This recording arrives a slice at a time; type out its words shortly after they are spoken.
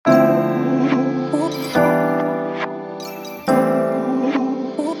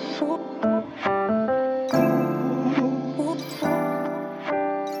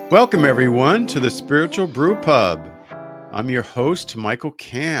Welcome, everyone, to the Spiritual Brew Pub. I'm your host, Michael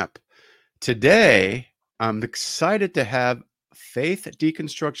Camp. Today, I'm excited to have faith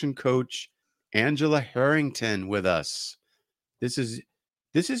deconstruction coach Angela Harrington with us. This is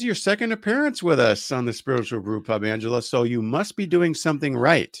your second appearance with us on the Spiritual Brew Pub, Angela, so you must be doing something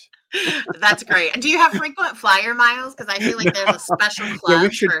right. That's great. And do you have frequent flyer miles? Because I feel like there's a special Yeah, we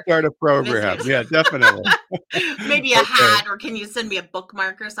club should for start a program. visitors. Yeah, definitely. Maybe a Okay. hat, or can you send me a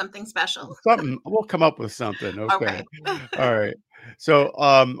bookmark or something special? Something, we'll come up with something. Okay. Okay. All right. So,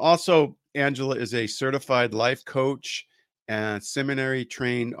 also, Angela is a certified life coach and seminary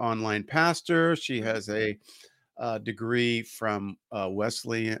trained online pastor. She has a degree from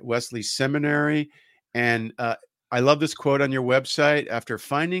Wesley Seminary. And I love this quote on your website. After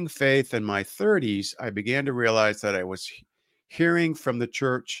finding faith in my 30s, I began to realize that I was hearing from the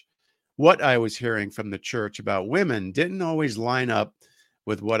church. What I was hearing from the church about women didn't always line up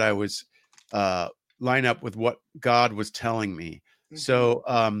with what I was line up with what God was telling me. So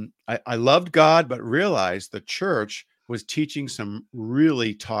I loved God, but realized the church was teaching some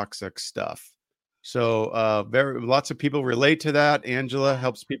really toxic stuff. So lots of people relate to that. Angela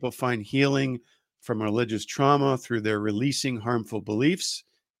helps people find healing from religious trauma through their releasing harmful beliefs.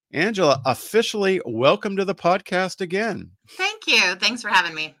 Angela, officially welcome to the podcast again. Thank you. Thanks for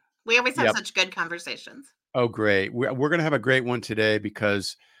having me. We always have Yep. such good conversations. Oh, great. We're going to have a great one today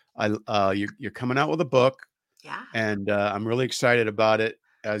because you're coming out with a book. Yeah. And I'm really excited about it,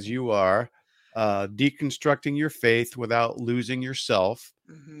 as you are. Deconstructing your faith without losing yourself.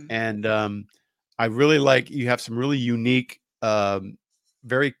 And I really like, you have some really unique,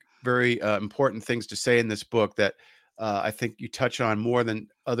 very, very important things to say in this book that I think you touch on more than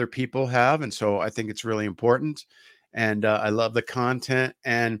other people have. And so I think it's really important. And I love the content.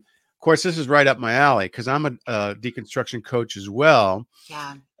 And of course, this is right up my alley because I'm a deconstruction coach as well.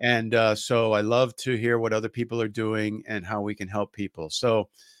 Yeah. And so I love to hear what other people are doing and how we can help people. So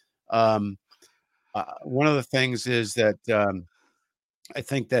one of the things is that I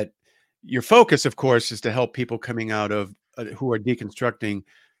think that your focus, of course, is to help people coming out of who are deconstructing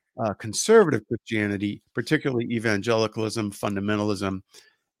conservative Christianity, particularly evangelicalism, fundamentalism.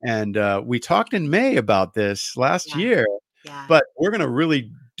 And we talked in May about this last year, but we're going to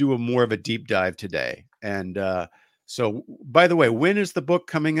really do more of a deep dive today. And so, by the way, when is the book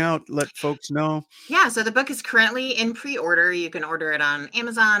coming out? Let folks know. Yeah, so the book is currently in pre-order. You can order it on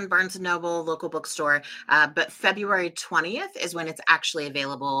Amazon, Barnes & Noble, local bookstore. But February 20th is when it's actually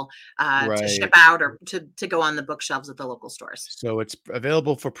available to ship out or to go on the bookshelves at the local stores. So it's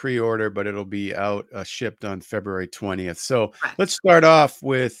available for pre-order, but it'll be out shipped on February 20th. So let's start off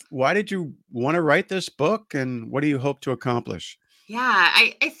with, why did you want to write this book and what do you hope to accomplish? Yeah,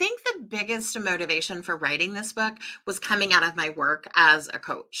 I think the biggest motivation for writing this book was coming out of my work as a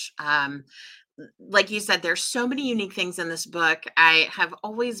coach. Like you said, there's so many unique things in this book. I have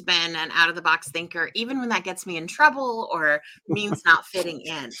always been an out of the box thinker, even when that gets me in trouble or means not fitting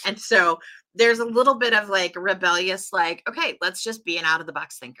in. And so there's a little bit of like rebellious, like, okay, let's just be an out of the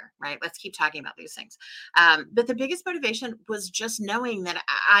box thinker, right? Let's keep talking about these things. But the biggest motivation was just knowing that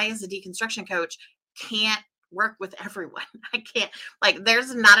I, as a deconstruction coach, can't work with everyone. I can't, like,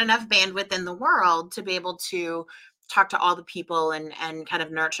 there's not enough bandwidth in the world to be able to talk to all the people and kind of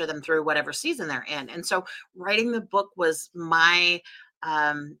nurture them through whatever season they're in. And so writing the book was my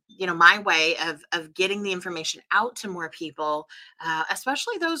my way of getting the information out to more people,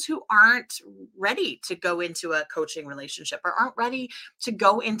 especially those who aren't ready to go into a coaching relationship or aren't ready to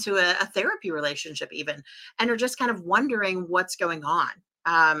go into a therapy relationship even, and are just kind of wondering what's going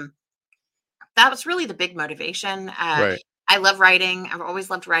on. That was really the big motivation. Right. I love writing. I've always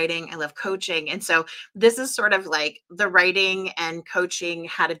loved writing. I love coaching. And so this is sort of like the writing and coaching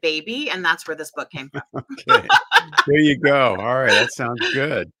had a baby, and that's where this book came from. Okay. There you go. All right. That sounds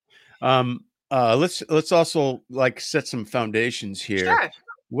good. Let's also like set some foundations here.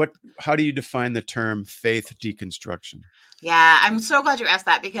 Sure. How do you define the term faith deconstruction? Yeah, I'm so glad you asked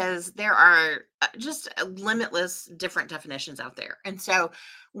that because there are just limitless different definitions out there. And so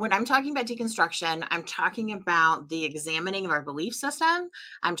when I'm talking about deconstruction, I'm talking about the examining of our belief system.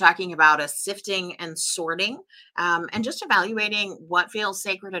 I'm talking about a sifting and sorting, and just evaluating what feels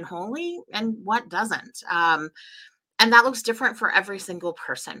sacred and holy and what doesn't. And that looks different for every single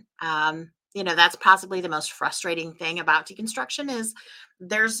person. That's possibly the most frustrating thing about deconstruction is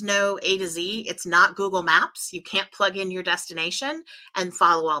there's no A to Z. It's not Google Maps. You can't plug in your destination and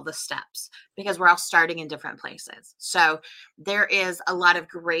follow all the steps because we're all starting in different places. So there is a lot of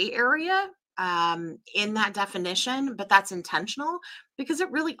gray area in that definition, but that's intentional because it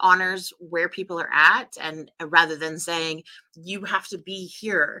really honors where people are at, and rather than saying you have to be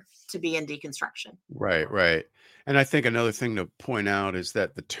here to be in deconstruction. Right, right. And I think another thing to point out is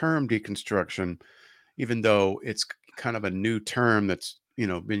that the term deconstruction, even though it's kind of a new term that's,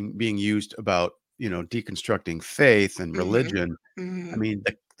 being used about, deconstructing faith and Hmm. religion. I Hmm. mean,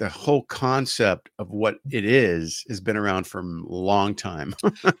 the whole concept of what it is has been around for a long time.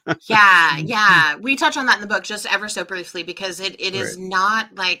 Yeah, yeah. We touch on that in the book just ever so briefly because it Right, is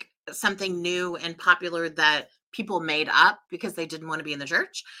not like something new and popular that people made up because they didn't want to be in the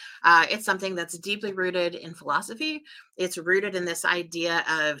church. It's something that's deeply rooted in philosophy. It's rooted in this idea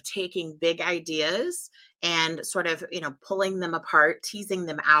of taking big ideas and sort of, pulling them apart, teasing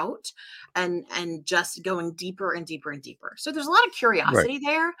them out, and just going deeper and deeper and deeper. So there's a lot of right, curiosity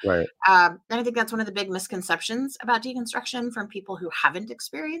there. right, And I think that's one of the big misconceptions about deconstruction from people who haven't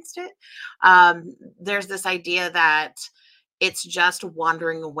experienced it. There's this idea that it's just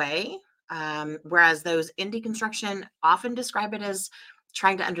wandering away, whereas those in deconstruction often describe it as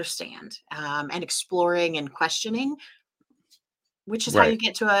trying to understand, and exploring and questioning, which is how right, you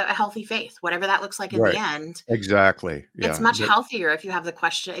get to a healthy faith, whatever that looks like in the right. end. Exactly. It's Yeah. much healthier if you have the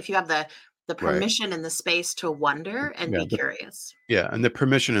question, if you have the Right. permission and the space to wonder and Yeah. be curious. Yeah. And the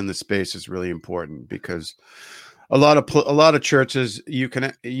permission in the space is really important because a lot of churches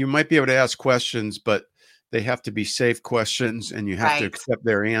you might be able to ask questions, but they have to be safe questions, and you have to Right. accept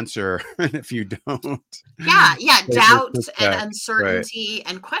their answer. And if you don't, Yeah, yeah, there's doubt and pushback. Right. uncertainty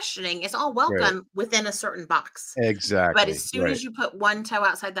and questioning is all Right. welcome within a certain box. But as Exactly. soon Right. as you put one toe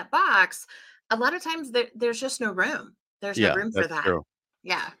outside that box, a lot of times there's just no room. There's no Yeah, room for that's that. true.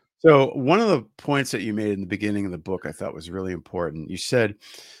 Yeah. So one of the points that you made in the beginning of the book I thought was really important. You said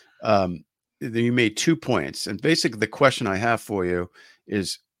um, that you made 2 points, and basically the question I have for you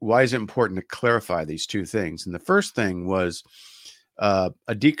is why is it important to clarify these 2 things? And the first thing was a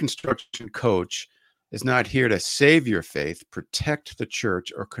deconstruction coach is not here to save your faith, protect the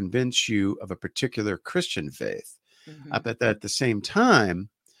church, or convince you of a particular Christian faith. Hmm. But at the same time,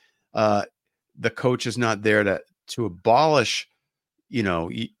 uh, the coach is not there to abolish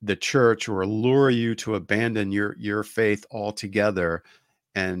the church or lure you to abandon your faith altogether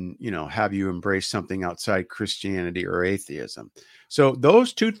and have you embrace something outside Christianity or atheism. So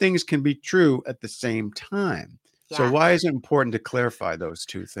those two things can be true at the same time. So Yeah. why is it important to clarify those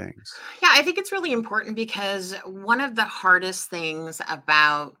two things? Yeah, I think it's really important because one of the hardest things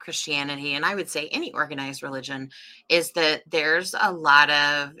about Christianity, and I would say any organized religion, is that there's a lot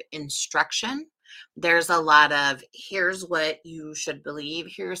of instruction. There's a lot of here's what you should believe,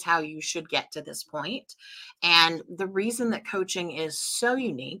 here's how you should get to this point. And the reason that coaching is so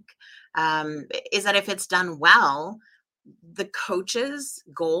unique, is that if it's done well, the coach's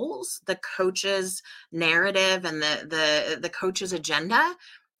goals, the coach's narrative, and the coach's agenda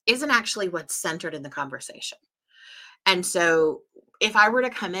isn't actually what's centered in the conversation. And so if I were to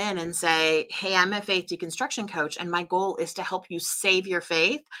come in and say, "Hey, I'm a faith deconstruction coach and my goal is to help you save your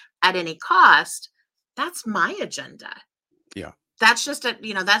faith at any cost," that's my agenda. Yeah. That's just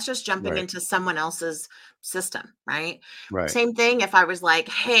jumping Right. into someone else's system, right? Right. Same thing if I was like,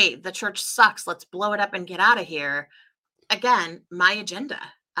 "Hey, the church sucks, let's blow it up and get out of here." Again, my agenda,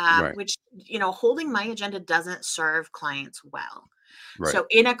 Right. which, holding my agenda doesn't serve clients well. Right. So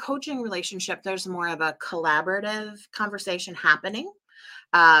in a coaching relationship, there's more of a collaborative conversation happening.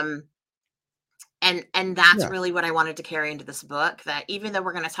 Um, and that's Yeah. really what I wanted to carry into this book, that even though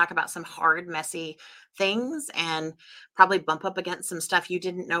we're going to talk about some hard, messy things and probably bump up against some stuff you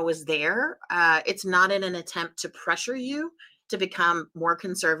didn't know was there, it's not in an attempt to pressure you to become more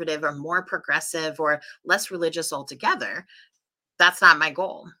conservative or more progressive or less religious altogether. That's not my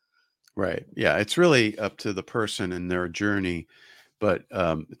goal. Right. Yeah. It's really up to the person and their journey. But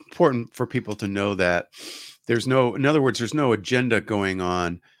it's important for people to know that in other words, there's no agenda going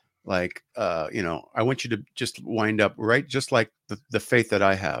on. Like, I want you to just wind up right, just like the faith that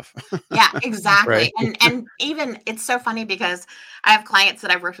I have. Yeah, Right. exactly. And even it's so funny because I have clients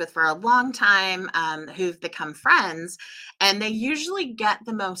that I've worked with for a long time, who've become friends, and they usually get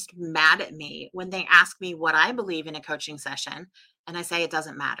the most mad at me when they ask me what I believe in a coaching session, and I say it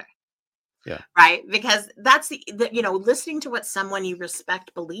doesn't matter, Yeah. right? Because that's listening to what someone you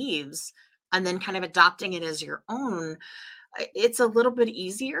respect believes and then kind of adopting it as your own. It's a little bit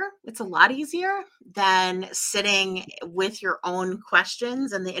easier. It's a lot easier than sitting with your own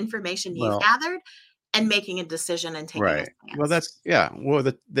questions and the information you've Well, gathered and making a decision and taking a right. Well, stance. that's yeah. Well,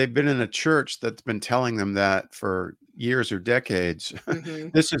 they've been in a church that's been telling them that for years or decades,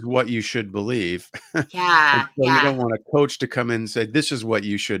 Mhm. this is what you should believe. And Yeah, so you yeah. don't want a coach to come in and say, this is what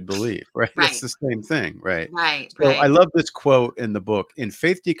you should believe, right? That's Right, the same thing, right? right, So I right. love this quote in the book. In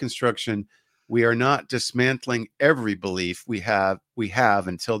faith deconstruction, we are not dismantling every belief we have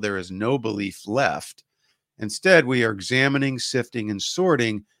until there is no belief left. Instead, we are examining, sifting, and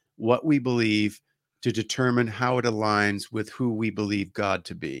sorting what we believe to determine how it aligns with who we believe God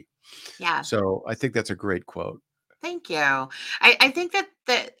to be. Yeah. So I think that's a great quote. Thank you. I think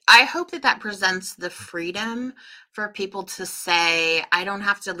that I hope that that presents the freedom for people to say, I don't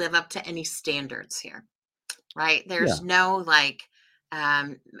have to live up to any standards here, right? Yeah, There's no like,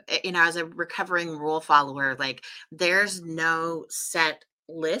 um, as a recovering rule follower, like there's no set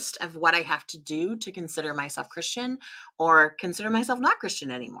list of what I have to do to consider myself Christian or consider myself not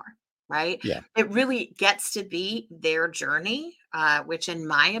Christian anymore. Right. yeah, It really gets to be their journey, which in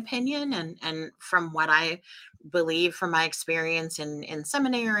my opinion, and from what I believe from my experience in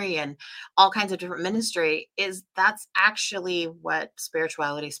seminary and all kinds of different ministry, is that's actually what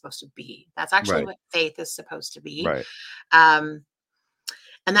spirituality is supposed to be. That's actually right, what faith is supposed to be. right. Um,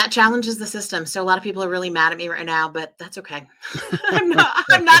 and that challenges the system. So a lot of people are really mad at me right now, but that's okay. I'm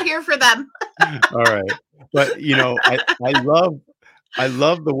not here for them. All right. But I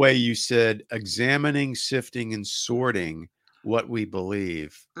love the way you said examining, sifting, and sorting what we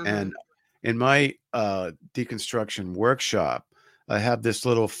believe. And Hmm. in my deconstruction workshop, I have this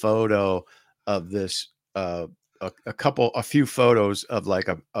little photo of this a few photos of like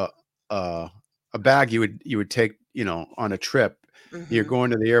a a bag you would take, on a trip. You're Hmm.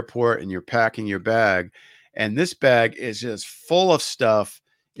 going to the airport and you're packing your bag, and this bag is just full of stuff.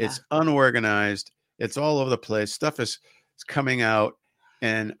 Yeah. It's unorganized. It's all over the place. Stuff is coming out,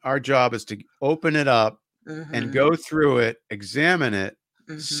 and our job is to open it up and Hmm. go through it, examine it,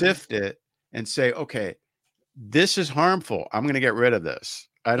 Hmm. sift it, and say, okay, this is harmful. I'm going to get rid of this.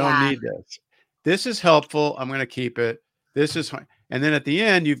 I don't Yeah. need this. This is helpful. I'm going to keep it. This is, and then at the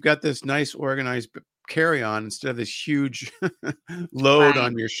end, you've got this nice organized carry on instead of this huge load Right.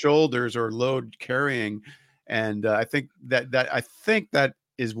 on your shoulders or load carrying. And I think that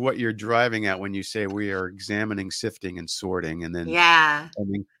is what you're driving at when you say we are examining, sifting, and sorting, and then Yeah.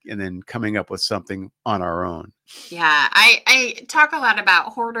 coming up with something on our own. Yeah, I talk a lot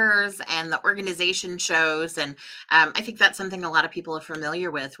about hoarders and the organization shows, and I think that's something a lot of people are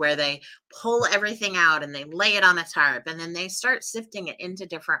familiar with, where they pull everything out and they lay it on a tarp, and then they start sifting it into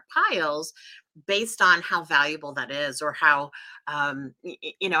different piles based on how valuable that is, or how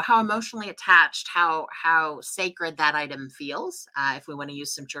how emotionally attached, how sacred that item feels, if we want to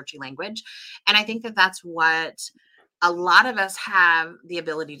use some churchy language. And I think that that's what a lot of us have the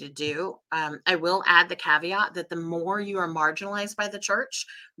ability to do. I will add the caveat that the more you are marginalized by the church,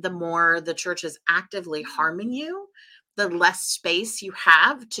 the more the church is actively harming you, the less space you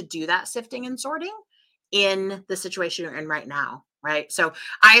have to do that sifting and sorting in the situation you're in right now. Right. So,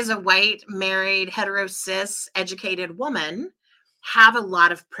 I, as a white, married, hetero, cis, educated woman, have a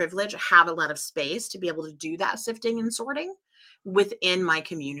lot of privilege, have a lot of space to be able to do that sifting and sorting within my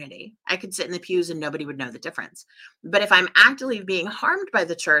community. I could sit in the pews and nobody would know the difference. But if I'm actively being harmed by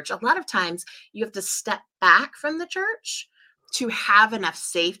the church, a lot of times you have to step back from the church to have enough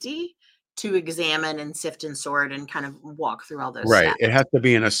safety to examine and sift and sort and kind of walk through all those Right. steps. It has to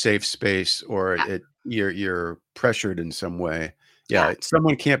be in a safe space, or Yeah. you're pressured in some way. Yeah. Yeah,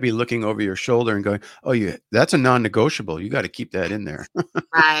 someone can't be looking over your shoulder and going, "Oh, that's a non-negotiable. You got to keep that in there."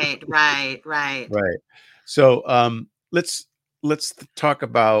 Right. Right. Right. Right. So, let's talk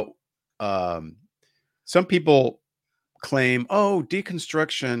about um, some people claim, "Oh,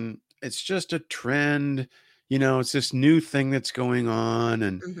 deconstruction, it's just a trend. It's this new thing that's going on,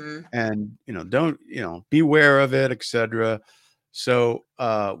 and Hmm. don't, beware of it, etc." So,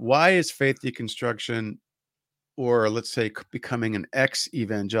 why is faith deconstruction, or let's say becoming an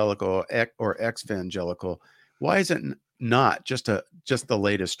ex-evangelical or ex-evangelical, why is it not just the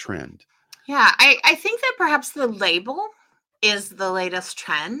latest trend? Yeah. I think that perhaps the label is the latest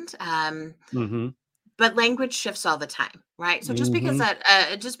trend. Mhm. But language shifts all the time, right? So Mhm.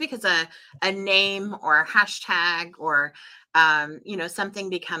 just because a name or a hashtag or something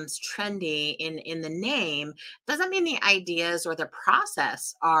becomes trendy in the name doesn't mean the ideas or the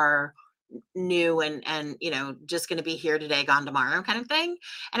process are new and just going to be here today, gone tomorrow kind of thing.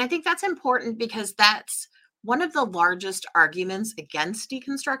 And I think that's important because that's one of the largest arguments against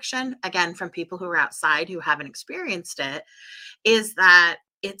deconstruction, again, from people who are outside who haven't experienced it, is that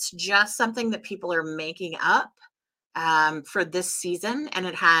it's just something that people are making up for this season, and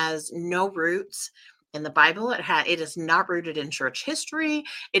it has no roots in the Bible. It is not rooted in church history.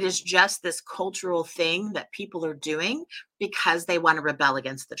 It is just this cultural thing that people are doing because they want to rebel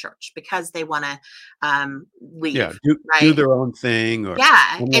against the church, because they want to Yeah, leave, do right? their own thing, or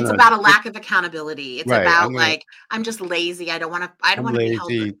Yeah, I'm it's gonna about a pick lack of accountability. It's right, about like, I'm just lazy. I don't I'm want to be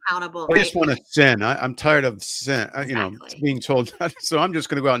held lazy. accountable, I right? just wanna sin. I'm tired of sin, Exactly. being told that, so I'm just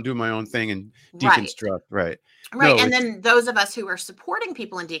gonna go out and do my own thing and Right. deconstruct, right. Right. No, And it's then those of us who are supporting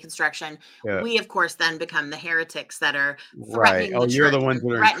people in deconstruction, yeah, we of course then become the heretics that are right. threatening Oh, the you're the church ones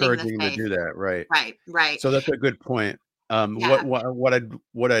and that are threatening the encouraging them to faith. do that, right. Right. Right. So that's a good point. Yeah.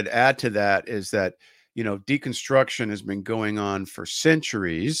 What I'd add to that is that, deconstruction has been going on for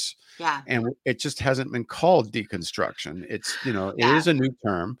centuries, Yeah. and it just hasn't been called deconstruction. It Yeah. is a new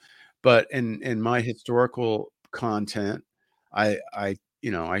term, but in my historical content, I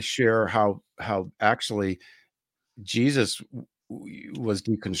share how actually Jesus was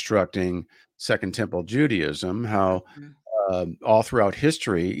deconstructing Second Temple Judaism, how Mhm. all throughout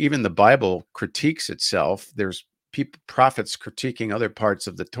history, even the Bible critiques itself. There's prophets critiquing other parts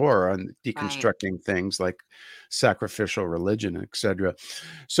of the Torah and Right. deconstructing things like sacrificial religion, etc.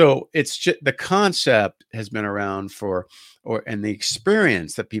 So it's just, the concept has been around and the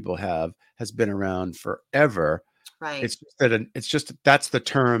experience that people have has been around forever. Right. It's just that's the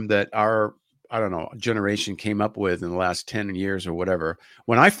term that our, I don't know, generation came up with in the last 10 years or whatever.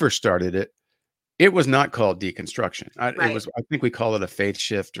 When I first started it was not called deconstruction. Right. I think we call it a faith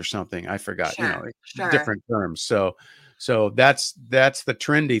shift or something. I forgot, Sure. Sure. different terms. So that's the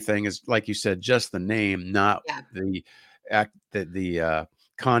trendy thing, is like you said, just the name, not Yeah. the the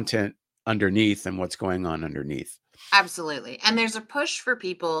content underneath and what's going on underneath. Absolutely. And there's a push for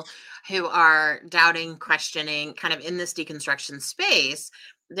people who are doubting, questioning, kind of in this deconstruction space.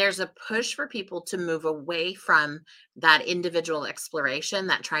 There's a push for people to move away from that individual exploration,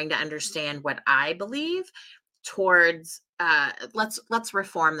 that trying to understand what I believe, towards let's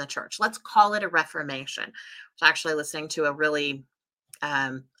reform the church. Let's call it a reformation. I was actually listening to a really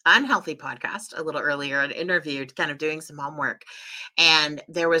unhealthy podcast a little earlier, an interview, kind of doing some homework. And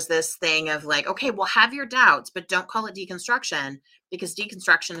there was this thing of like, okay, well, have your doubts, but don't call it deconstruction, because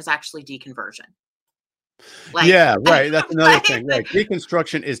deconstruction is actually deconversion. Like, Yeah, right. That's another right? thing. Right.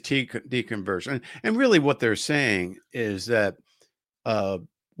 Deconstruction is deconversion. And really what they're saying is that uh,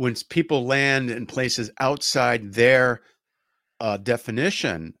 when people land in places outside their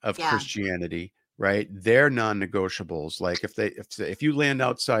definition of Yeah. Christianity, right? They're non-negotiables. Like if you land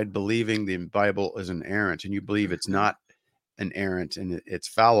outside believing the Bible is inerrant and you believe it's Mhm. not inerrant and it's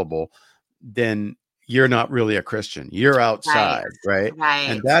fallible, then you're not really a Christian. You're Right. outside, right? And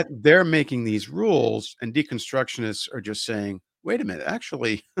Right. that they're making these rules, and deconstructionists are just saying, wait a minute,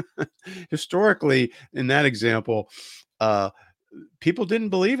 actually, historically, in that example, uh, people didn't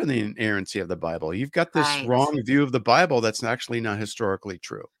believe in the inerrancy of the Bible. You've got this Right. wrong view of the Bible that's actually not historically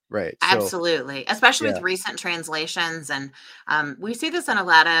true, right? So, Absolutely, especially yeah, with recent translations, and we see this in a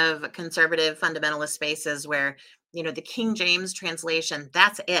lot of conservative fundamentalist spaces where, the King James translation,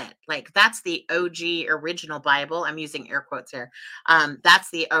 that's it. Like, that's the OG original Bible. I'm using air quotes here. That's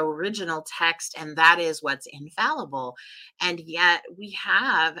the original text, and that is what's infallible. And yet, we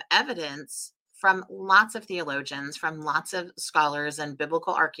have evidence from lots of theologians, from lots of scholars and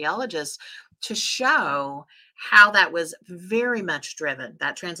biblical archaeologists, to show how that was very much driven.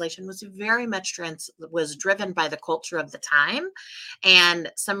 That translation was very much was driven by the culture of the time,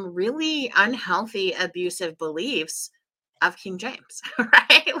 and some really unhealthy, abusive beliefs of King James,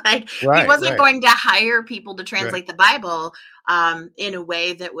 right? Like, he right, wasn't right, going to hire people to right. translate the Bible in a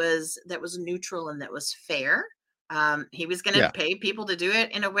way that was neutral and that was fair. He was going to Yeah, pay people to do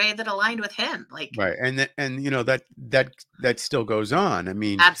it in a way that aligned with him. Like, right. And that still goes on. I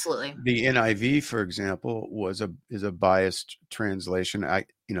mean, absolutely. the NIV, for example, is a biased translation.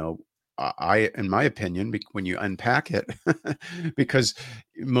 In my opinion, when you unpack it, because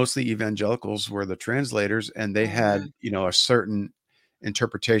mostly evangelicals were the translators, and they had, Mhm. a certain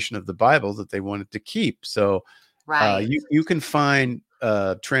interpretation of the Bible that they wanted to keep. So Right. you can find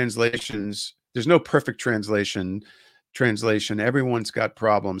translations. There's no perfect translation. Everyone's got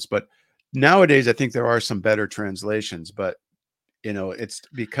problems, but nowadays I think there are some better translations. But it's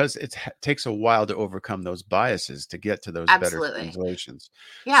because it takes a while to overcome those biases to get to those better Absolutely. translations.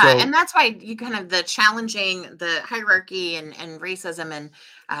 Yeah, So and that's why you kind of the challenging the hierarchy and racism and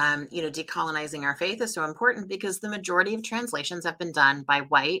decolonizing our faith is so important, because the majority of translations have been done by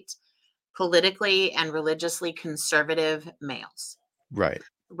white, politically and religiously conservative males. right, yeah,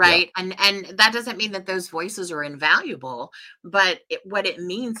 Right, and that doesn't mean that those voices are invaluable, but what it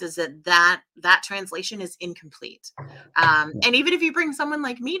means is that that translation is incomplete. And even if you bring someone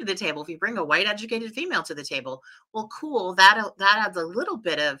like me to the table, if you bring a white educated female to the table, well, cool, that adds a little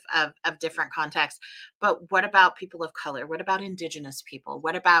bit of different context. But what about people of color? What about indigenous people?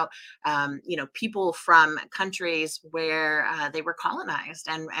 What about people from countries where they were colonized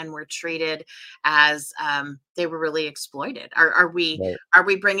and were treated as they were really exploited? Right. Are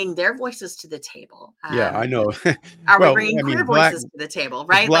we bringing their voices to the table? Yeah, I know. Are we Well, bringing I mean, queer voices to the table? the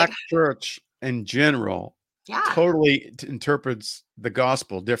Right? black Like, church in general yeah, totally interprets the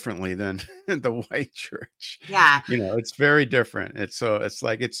gospel differently than the white church. yeah, It's very different. It's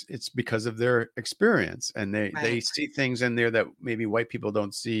like it's because of their experience, and they right, see things in there that maybe white people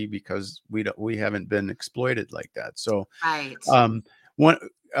don't see because we haven't been exploited like that. So, right. um, one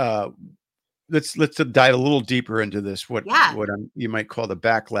uh, let's dive a little deeper into this. What Yeah. what you might call the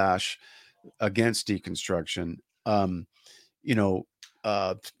backlash against deconstruction. Um, you know,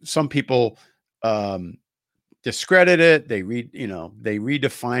 some people um, discredit it. They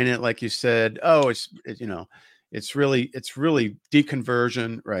redefine it, like you said. Oh, it's really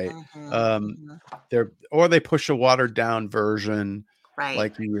deconversion, right? Mhm, Um, mhm. they push a watered down version, Right,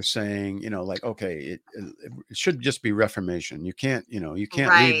 like you were saying. Like, okay, it should just be Reformation. You can't leave the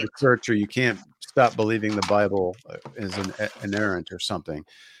right. church, or you can't stop believing the Bible is an errant or something.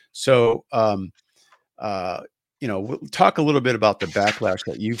 So, we'll talk a little bit about the backlash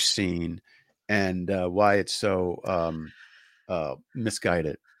that you've seen and why it's so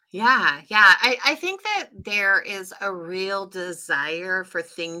misguided. Yeah, yeah. I think that there is a real desire for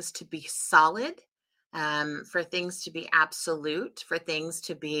things to be solid, for things to be absolute, for things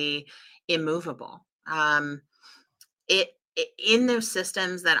to be immovable. In those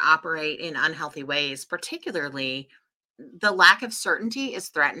systems that operate in unhealthy ways, particularly, the lack of certainty is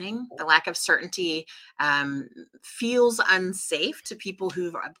threatening. The lack of certainty feels unsafe to people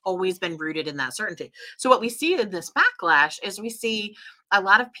who've always been rooted in that certainty. So what we see in this backlash is we see a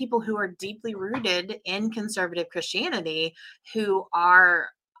lot of people who are deeply rooted in conservative Christianity who are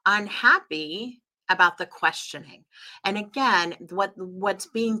unhappy about the questioning. And again, what's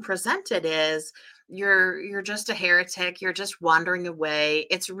being presented is you're just a heretic, you're just wandering away.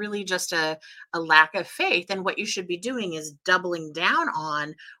 It's really just a lack of faith, and what you should be doing is doubling down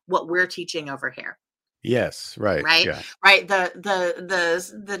on what we're teaching over here. Yes, right. Right, Yeah. right.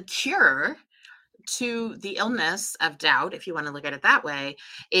 The cure to the illness of doubt, if you want to look at it that way,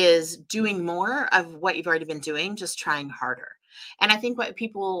 is doing more of what you've already been doing, just trying harder. And I think what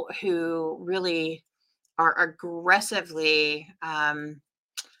people who really are aggressively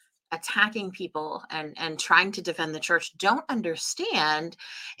attacking people and trying to defend the church don't understand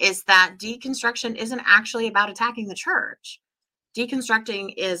is that deconstruction isn't actually about attacking the church.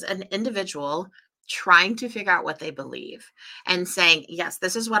 Deconstructing is an individual trying to figure out what they believe and saying, yes,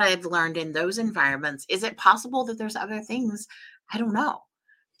 this is what I've learned in those environments. Is it possible that there's other things? I don't know.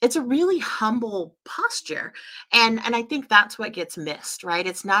 It's a really humble posture. And I think that's what gets missed, right?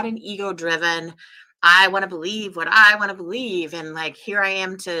 It's not an ego driven, I want to believe what I want to believe, and like here I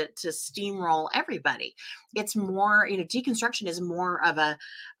am to steamroll everybody. It's more, deconstruction is more of a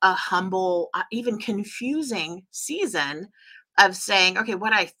humble, even confusing season of saying, okay,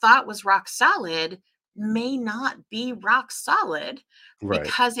 what I thought was rock solid may not be rock solid Right.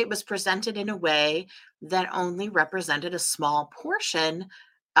 because it was presented in a way that only represented a small portion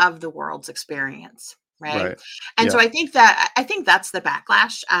of the world's experience, right? Right. And so Yeah. I think that's the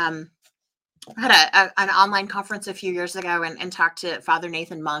backlash. I had an online conference a few years ago and talked to Father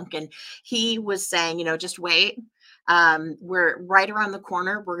Nathan Monk, and he was saying, just wait. We're right around the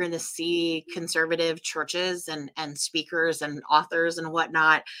corner. We're going to see conservative churches and speakers and authors and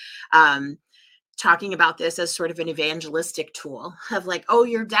whatnot um, talking about this as sort of an evangelistic tool of like, oh,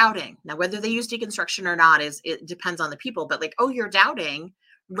 you're doubting. Now, whether they use deconstruction or not it depends on the people, but like, oh, you're doubting.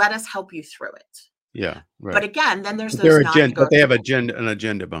 Let us help you through it. Yeah. But Right. again, then there's But their those agenda, but they have non-negotiables. an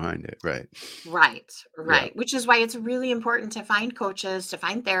agenda behind it. Right. Right, Yeah. right. Which is why it's really important to find coaches, to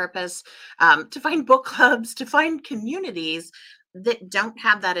find therapists, to find book clubs, to find communities that don't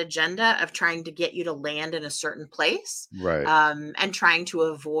have that agenda of trying to get you to land in a certain place, Right. and trying to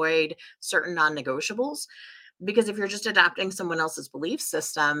avoid certain non negotiables. Because if you're just adopting someone else's belief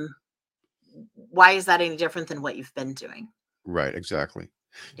system, why is that any different than what you've been doing? Right. Exactly.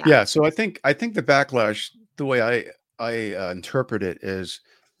 Yeah. Yeah. So I think the backlash, the way I interpret it, is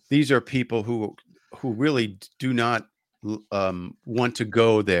these are people who really do not want to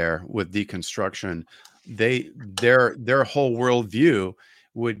go there with deconstruction. Their whole worldview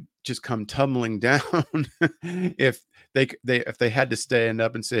would just come tumbling down if if they had to stand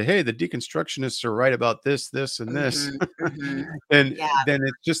up and say, "Hey, the deconstructionists are right about this, this, and this," Mhm, mhm. Yeah, then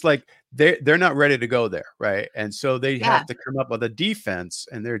it's just like they're not ready to go there, right? And so they yeah, have to come up with a defense,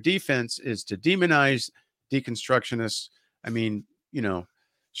 and their defense is to demonize deconstructionists. I mean, you know,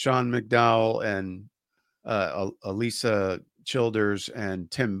 Sean McDowell and Elisa Childers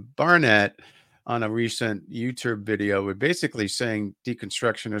and Tim Barnett on a recent YouTube video were basically saying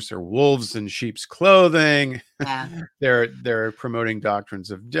deconstructionists are wolves in sheep's clothing. yeah, They're promoting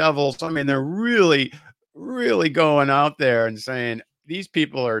doctrines of devils. I mean, they're really, really going out there and saying these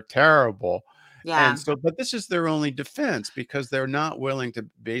people are terrible. And yeah, so, but this is their only defense because they're not willing to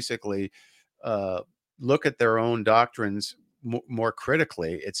basically uh, look at their own doctrines more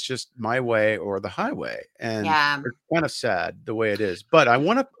critically. It's just my way or the highway, and yeah, it's kind of sad the way it is. But I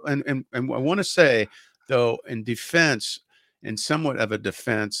want to, and I want to say though, in defense, in somewhat of a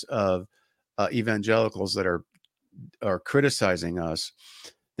defense of evangelicals that are criticizing us,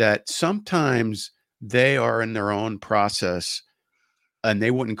 that sometimes they are in their own process and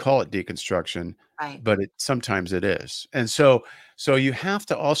they wouldn't call it deconstruction, right. but sometimes it is. And so you have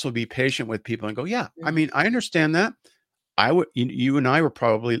to also be patient with people and go, yeah, I Mhm, mean, I understand that. You and I were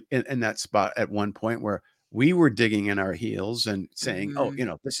probably in that spot at one point where we were digging in our heels and saying, oh,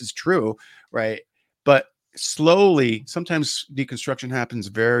 mhm, this is true, right? But slowly, sometimes deconstruction happens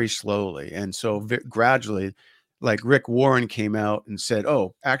very slowly. And so gradually, like Rick Warren came out and said,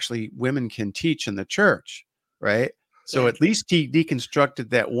 oh, actually, women can teach in the church, right? So yeah, at least he deconstructed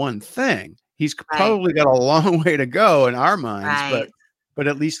that one thing. He's right, probably got a long way to go in our minds, right. but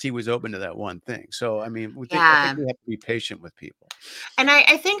at least he was open to that one thing. So I mean, I think Yeah. we have to be patient with people. And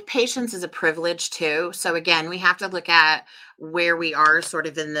I think patience is a privilege too. So again, we have to look at where we are sort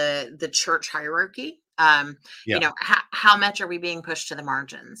of in the church hierarchy. Yeah. How much are we being pushed to the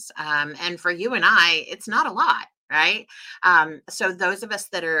margins? And for you and I, it's not a lot, right? So those of us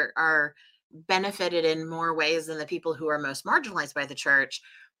that are benefited in more ways than the people who are most marginalized by the church,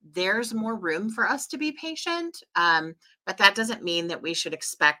 there's more room for us to be patient. But that doesn't mean that we should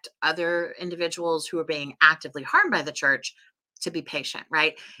expect other individuals who are being actively harmed by the church to be patient,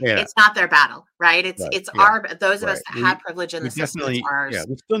 right? Yeah. It's not their battle, right? It's Right. it's Yeah. our those of us Right. that have privilege in We the system, it's definitely, yeah, ours.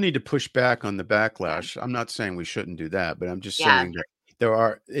 we still need to push back on the Yeah. backlash. I'm not saying we shouldn't do that, but I'm just Yeah. saying that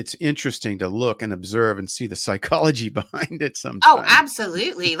it's interesting to look and observe and see the psychology behind it Oh, sometimes.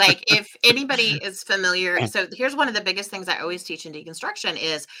 absolutely. Like if anybody is familiar, so here's one of the biggest things I always teach in deconstruction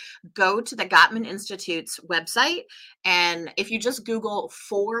is go to the Gottman Institute's website. And if you just Google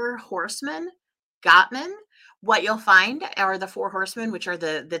four horsemen, Gottman, what you'll find are the four horsemen, which are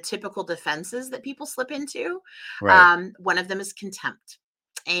the typical defenses that people slip into. Right. One of them is contempt.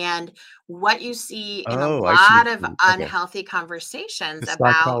 And what you see in a Oh, I see what lot of you mean. Okay. unhealthy The conversations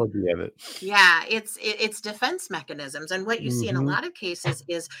about psychology of it. yeah, it's defense mechanisms, and what you see in a Mhm. lot of cases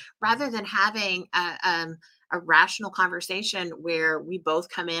is rather than having a rational conversation where we both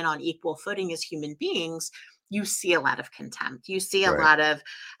come in on equal footing as human beings, you see a lot of contempt. You see a Right. lot of.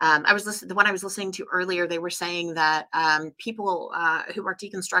 I was listening. The one I was listening to earlier, they were saying that people who are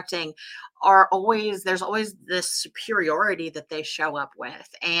deconstructing are always there's always this superiority that they show up with,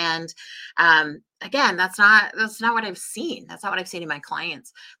 and again, that's not what I've seen. That's not what I've seen in my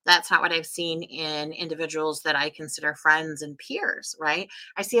clients. That's not what I've seen in individuals that I consider friends and peers, right?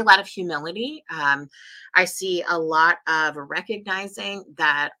 I see a lot of humility. I see a lot of recognizing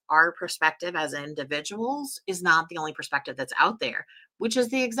that our perspective as individuals is not the only perspective that's out there, which is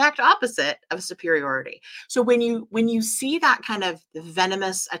the exact opposite of superiority. So when you see that kind of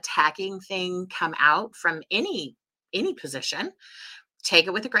venomous attacking thing come out from any position, take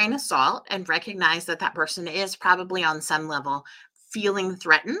it with a grain of salt and recognize that that person is probably on some level feeling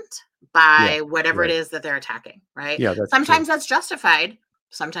threatened Yeah. by whatever it Right. is that they're attacking, right? Yeah, that's true. Sometimes that's justified,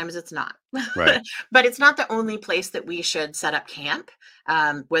 sometimes it's not. Right. But it's not the only place that we should set up camp,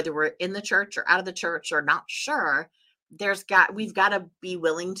 whether we're in the church or out of the church or not sure. We've got to be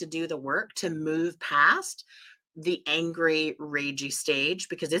willing to do the work to move past the angry, ragey stage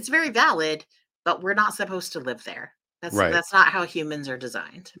because it's very valid, but we're not supposed to live there. That's Right. that's not how humans are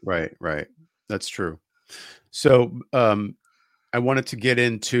designed. Right. Right. That's true. So, I wanted to get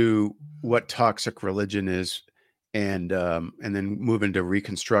into what toxic religion is and then move into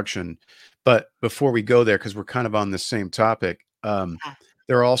reconstruction. But before we go there, because we're kind of on the same topic, Yeah.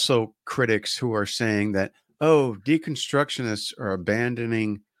 there are also critics who are saying that, oh, deconstructionists are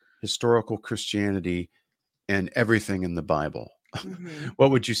abandoning historical Christianity and everything in the Bible. Mhm.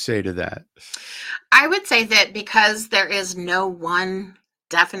 What would you say to that? I would say that because there is no one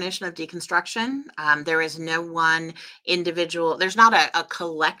definition of deconstruction. There is no one individual, there's not a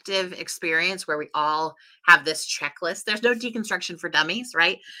collective experience where we all have this checklist. There's no deconstruction for dummies,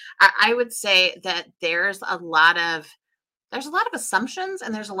 right? I would say that there's a lot of assumptions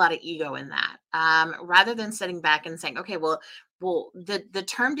and there's a lot of ego in that. Rather than sitting back and saying, okay, well, the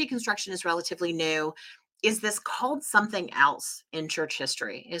term deconstruction is relatively new. Is this called something else in church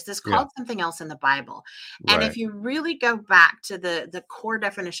history? Is this Yeah. called something else in the Bible? And if Right. you really go back to the core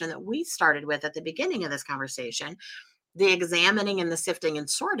definition that we started with at the beginning of this conversation, the examining and the sifting and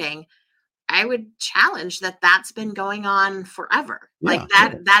sorting, I would challenge that that's been going on forever. Like Yeah.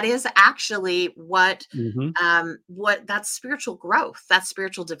 that Yeah. that is actually Hmm. what that's spiritual growth, that's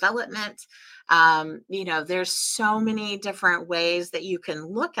spiritual development. There's so many different ways that you can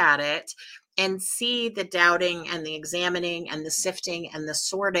look at it and see the doubting and the examining and the sifting and the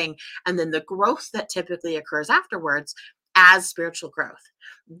sorting and then the growth that typically occurs afterwards as spiritual growth.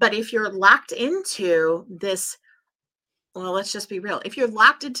 But if you're locked into this, well, let's just be real. If you're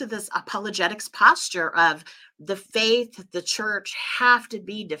locked into this apologetics posture of the faith, the church have to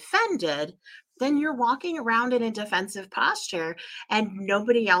be defended, then you're walking around in a defensive posture, and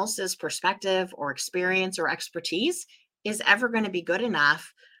nobody else's perspective or experience or expertise is ever going to be good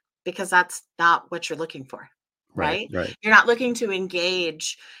enough because that's not what you're looking for. Right. Right. Right. You're not looking to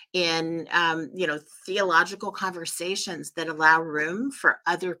engage in, theological conversations that allow room for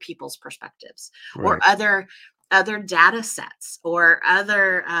other people's perspectives or Right. other data sets or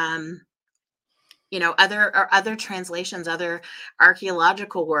other translations, other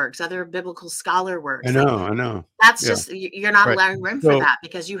archaeological works, other biblical scholar I works. Like know. I know. that's Yeah. just you're not Right. allowing room for So, that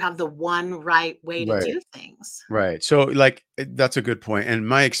because you have the one right way to right. do things. Right. So, like, that's a good point. And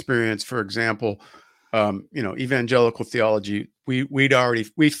my experience, for example, evangelical theology,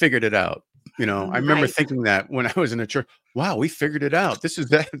 we figured it out. I remember Right. thinking that when I was in a church, wow, we figured it out. This is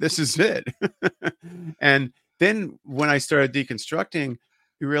that. This is it. And then when I started deconstructing,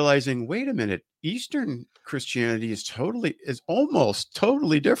 you're realizing, wait a minute, Eastern Christianity is almost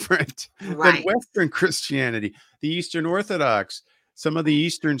totally different than Right. Western Christianity. The Eastern Orthodox, some of the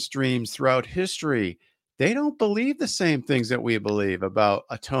Eastern streams throughout history, they don't believe the same things that we believe about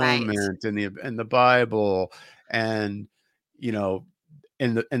Right. atonement and the Bible, and you know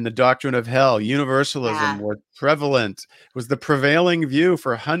in the doctrine of hell. Universalism Yeah. was prevalent, was the prevailing view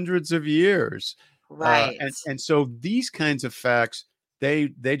for hundreds of years, Right. and so these kinds of facts they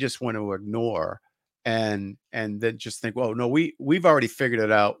just want to ignore, and then just think, well, no, we've already figured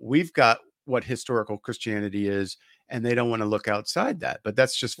it out. We've got what historical Christianity is, and they don't want to look outside that. But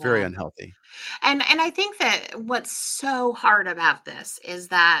that's just very Yeah. unhealthy. And I think that what's so hard about this is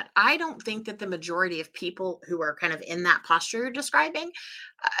that I don't think that the majority of people who are kind of in that posture you're describing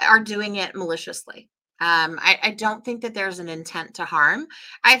are doing it maliciously. I don't think that there's an intent to harm.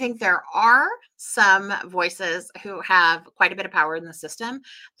 I think there are some voices who have quite a bit of power in the system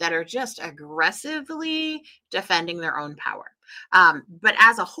that are just aggressively defending their own power. But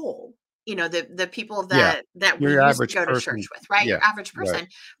as a whole, the people Yeah. that we Your used to average go to church person. with, right? Yeah. Your average Right. person,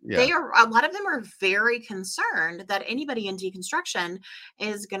 Yeah. a lot of them are very concerned that anybody in deconstruction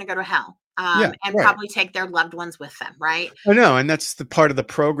is going to go to hell, Yeah. and Right. probably take their loved ones with them, right? I know, and that's the part of the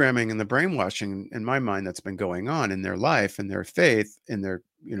programming and the brainwashing in my mind that's been going on in their life and their faith, in their,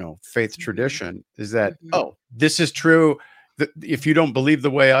 faith Mhm, tradition, is that, mhm. "Oh, this is true. That if you don't believe the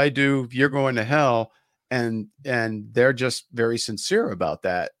way I do, you're going to hell." And they're just very sincere about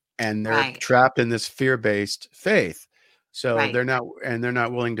that, and they're Right, trapped in this fear-based faith. So right. they're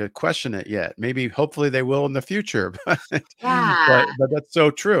not willing to question it yet. Maybe hopefully they will in the future, Yeah. but that's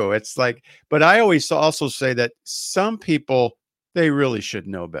so true. It's like, but I always also say that some people, they really should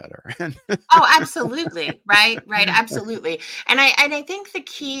know better. And Oh, absolutely. Right, right, absolutely. And I think the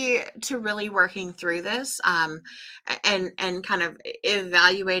key to really working through this, and kind of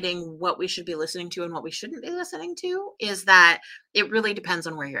evaluating what we should be listening to and what we shouldn't be listening to, is that it really depends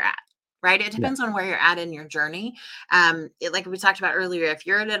on where you're at. Right? It yeah, depends on where you're at in your journey. Like we talked about earlier, if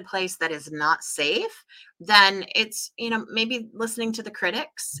you're in a place that is not safe, then it's, maybe listening to the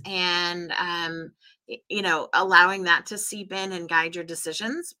critics and allowing that to seep in and guide your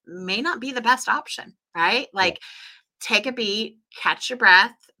decisions may not be the best option, right? yeah, Like, take a beat, catch your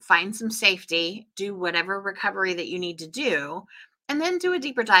breath, find some safety, do whatever recovery that you need to do, and then do a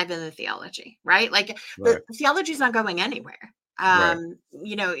deeper dive into theology, right? Like, the right, theology is not going anywhere. right,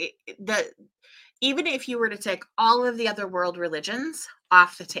 The even if you were to take all of the other world religions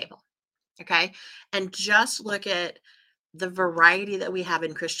off the table, okay, and just look at the variety that we have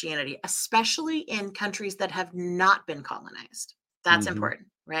in Christianity, especially in countries that have not been colonized. That's hmm, important,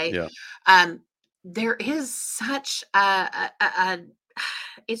 right? yeah, Um, there is such a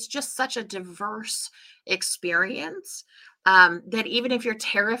it's just such a diverse experience, that even if you're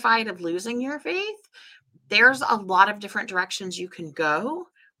terrified of losing your faith, there's a lot of different directions you can go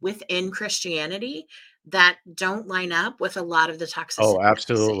within Christianity that don't line up with a lot of the toxicity Oh, that we see.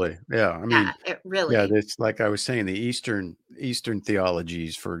 absolutely. Yeah, I Yeah, mean, it yeah, really. it's like I was saying, the Eastern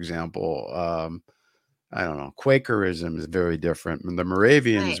theologies, for example, I don't know, Quakerism is very different, and the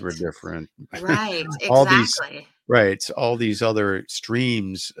Moravians were Right. different. Right. All these Exactly. right, all these other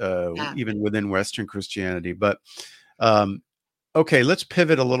streams, Yeah. even within Western Christianity, but, um, okay, let's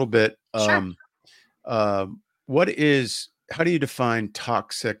pivot a little bit. Sure. What is how do you define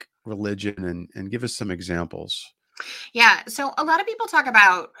toxic religion, and give us some examples? Yeah. So a lot of people talk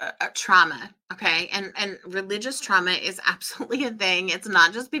about trauma. Okay. And religious trauma is absolutely a thing. It's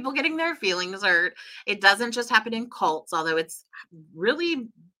not just people getting their feelings hurt. It doesn't just happen in cults, although it's really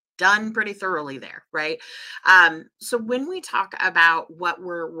done pretty thoroughly there, right? So when we talk about what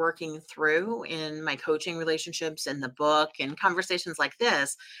we're working through in my coaching relationships in the book and conversations like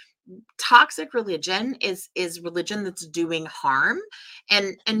this, toxic religion is religion that's doing harm,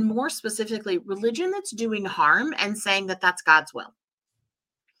 and more specifically religion that's doing harm and saying that that's God's will,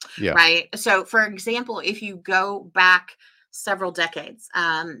 Yeah. right? So for example, if you go back several decades,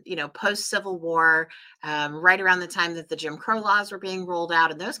 post Civil War, right around the time that the Jim Crow laws were being rolled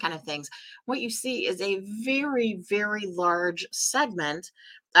out and those kind of things, what you see is a very, very large segment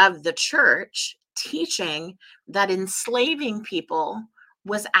of the church teaching that enslaving people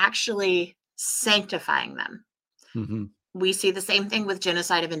was actually sanctifying them. Mhm. We see the same thing with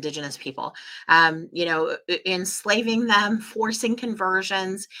genocide of indigenous people. Enslaving them, forcing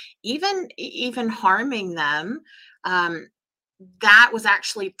conversions, even harming them. um, that was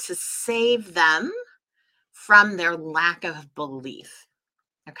actually to save them from their lack of belief.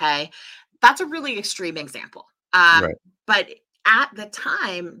 Okay, that's a really extreme example. Right. But at the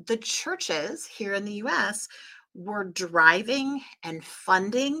time, the churches here in the US were driving and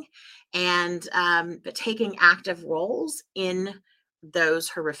funding and taking active roles in those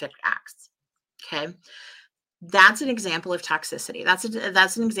horrific acts. Okay, that's an example of toxicity. That's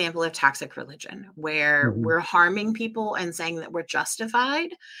an example of toxic religion where Mhm. we're harming people and saying that we're justified,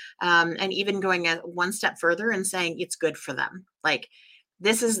 and even going one step further and saying it's good for them. Like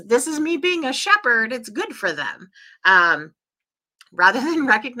this is me being a shepherd. It's good for them, um, rather than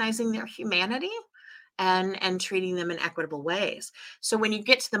recognizing their humanity and treating them in equitable ways. So when you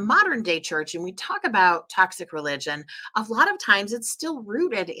get to the modern day church and we talk about toxic religion, a lot of times it's still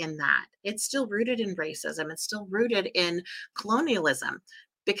rooted in that. It's still rooted in racism. It's still rooted in colonialism,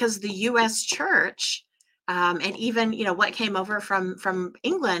 because the U.S. church, and even what came over from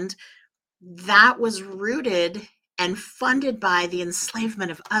England, that was rooted and funded by the enslavement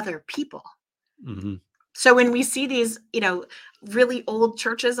of other people. Mhm. So when we see these, really old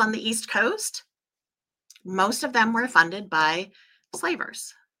churches on the East Coast, most of them were funded by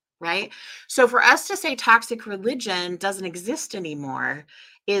slavers, right? So for us to say toxic religion doesn't exist anymore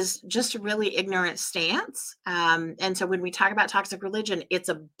is just a really ignorant stance. And so when we talk about toxic religion, it's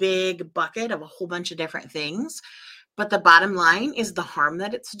a big bucket of a whole bunch of different things. But the bottom line is the harm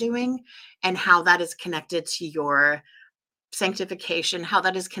that it's doing and how that is connected to your sanctification, how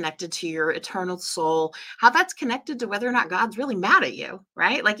that is connected to your eternal soul, how that's connected to whether or not God's really mad at you,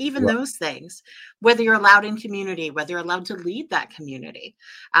 right? Like even Right. those things, whether you're allowed in community, whether you're allowed to lead that community,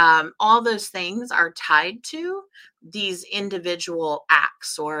 all those things are tied to these individual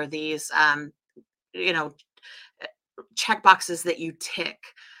acts or these, you know, check boxes that you tick,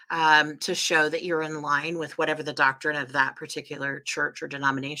 to show that you're in line with whatever the doctrine of that particular church or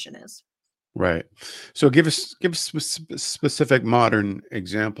denomination is. Right. So give us specific modern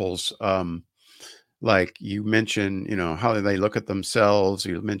examples. Like you mentioned, how they look at themselves.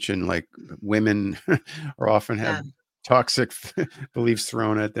 You mentioned like women are often have Yeah. toxic beliefs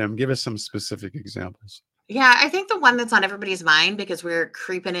thrown at them. Give us some specific examples. Yeah, I think the one that's on everybody's mind because we're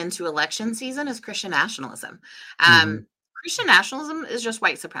creeping into election season is Christian nationalism. Hmm. Christian nationalism is just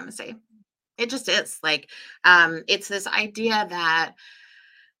white supremacy. It just is. Like, it's this idea that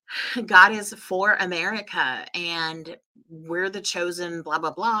God is for America and we're the chosen, blah,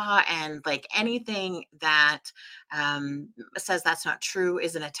 blah, blah. And like anything that says that's not true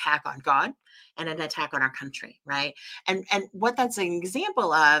is an attack on God and an attack on our country, right? And what that's an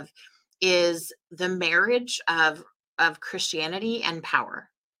example of is the marriage of Christianity and power.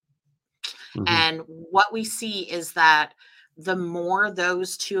 Hmm. And what we see is that the more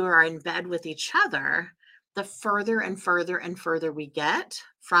those two are in bed with each other, the further and further and further we get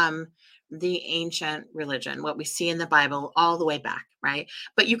from the ancient religion, what we see in the Bible all the way back, right?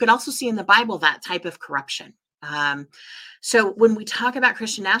 But you could also see in the Bible that type of corruption. Um, so when we talk about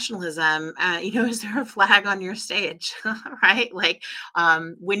Christian nationalism, is there a flag on your stage, right? Like,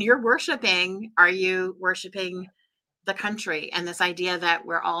 when you're worshiping, are you worshiping the country, and this idea that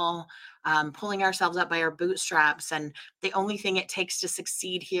we're all pulling ourselves up by our bootstraps, and the only thing it takes to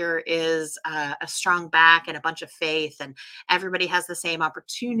succeed here is a strong back and a bunch of faith, and everybody has the same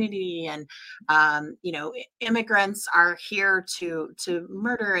opportunity, and immigrants are here to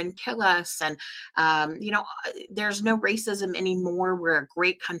murder and kill us, and there's no racism anymore, we're a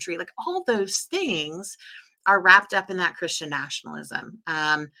great country, like all those things are wrapped up in that Christian nationalism.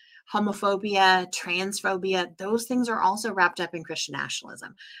 Homophobia, transphobia, those things are also wrapped up in Christian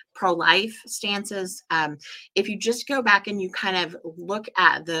nationalism. Pro-life stances. If you just go back and you kind of look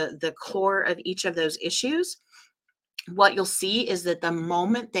at the core of each of those issues, what you'll see is that the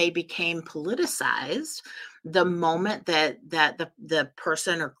moment they became politicized, the moment that the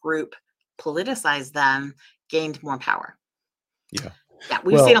person or group politicized them, gained more power. Yeah. Yeah,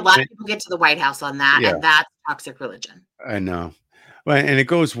 we've seen a Well, lot of people get to the White House on that, yeah, and that's toxic religion. I know. Well, and it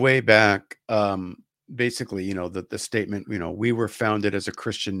goes way back. Basically, the statement, we were founded as a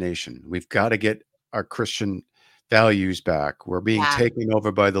Christian nation. We've got to get our Christian values back. We're being Yeah. taken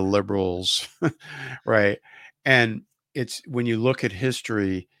over by the liberals, right? And it's when you look at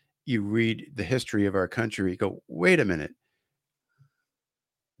history, you read the history of our country, you go, wait a minute.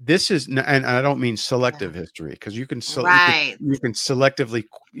 This is, and I don't mean Yeah. selective history, because Right. you can selectively,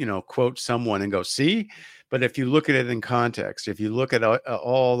 quote someone and go, see. But if you look at it in context, if you look at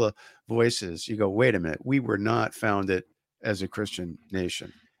all the voices, you go, wait a minute, we were not founded as a Christian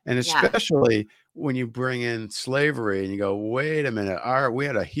nation. And Yeah. especially when you bring in slavery and you go, wait a minute, we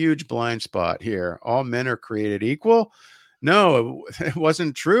had a huge blind spot here. All men are created equal. No, it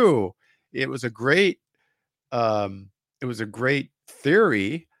wasn't true. It was a great um, it was a great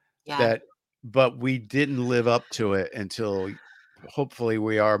theory Yeah. that, but we didn't live up to it until hopefully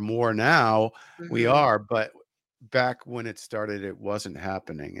we are more now. We Mhm. are, but back when it started, it wasn't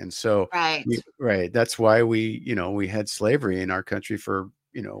happening. And so, Right. right, that's why we had slavery in our country for,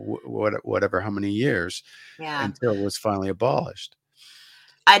 whatever, how many years Yeah. until it was finally abolished.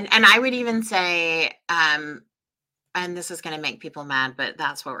 And I would even say, and this is gonna make people mad, but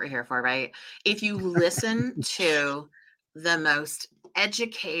that's what we're here for, right? If you listen to the most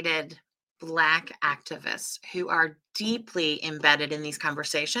educated Black activists who are deeply embedded in these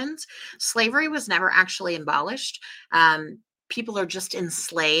conversations, slavery was never actually abolished. People are just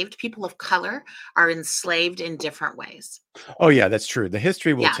enslaved. People of color are enslaved in different ways. Oh, yeah, that's true. The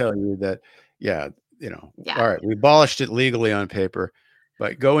history will Yeah. tell you that, yeah, Yeah. all right, we abolished it legally on paper,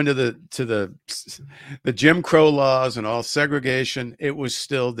 but go into the Jim Crow laws and all segregation, it was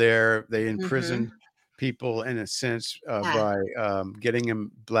still there. They imprisoned Mhm. people in a sense Yeah. by getting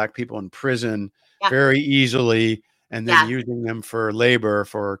them black people in prison Yeah. very easily and then Yeah. using them for labor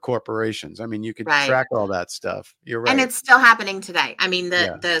for corporations. I mean, you could Right. track all that stuff. You're And right. it's still happening today. I mean, the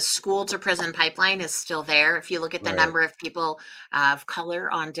Yeah, the school to prison pipeline is still there. If you look at the right. number of people of color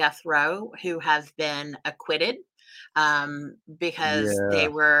on death row who have been acquitted, because they Yeah,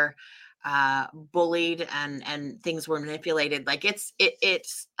 were bullied and things were manipulated, like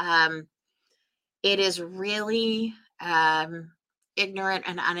it is really ignorant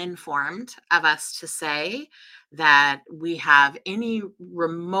and uninformed of us to say that we have any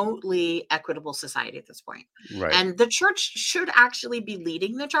remotely equitable society at this point. right. And the church should actually be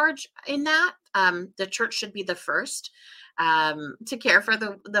leading the charge in that. The church should be the first to care for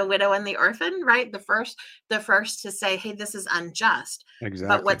the widow and the orphan, right? The first to say, hey, this is unjust. But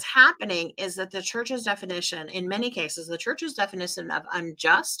Exactly. what's happening is that the church's definition, in many cases, the church's definition of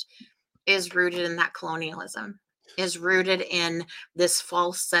unjust is rooted in that colonialism, is rooted in this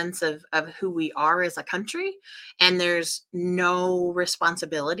false sense of who we are as a country, and there's no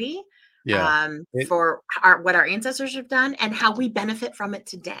responsibility Yeah. It, for what our ancestors have done and how we benefit from it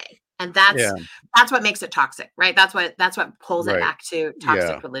today. And yeah. that's what makes it toxic, right? That's what pulls it Right. back to Yeah.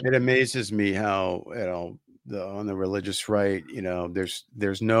 toxic religion. It amazes me how, on the religious right,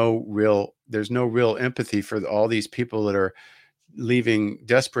 there's no real empathy for all these people that are leaving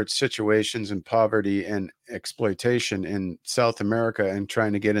desperate situations and poverty and exploitation in South America and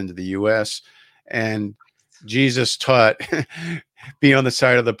trying to get into the US. And Jesus taught be on the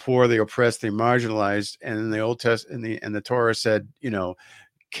side of the poor, the oppressed, the marginalized. And in the Old Testament and the Torah said,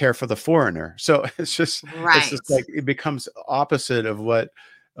 care for the foreigner. So it's just Right. like it becomes opposite of what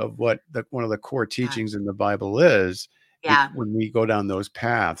one of the core Yeah. teachings in the Bible is Yeah. when we go down those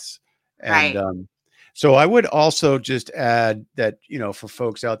paths. And Right. so I would also just add that, for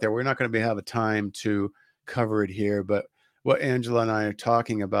folks out there, we're not going to have a time to cover it here, but what Angela and I are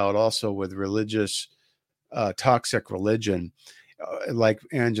talking about also with religious toxic religion. Like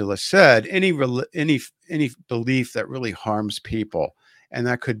Angela said, any belief that really harms people, and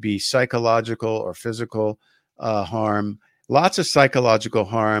that could be psychological or physical harm. Lots of psychological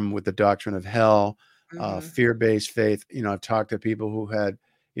harm with the doctrine of hell, Mhm. fear-based faith. I've talked to people who had,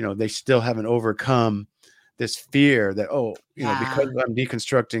 they still haven't overcome this fear that, oh, because Yeah. I'm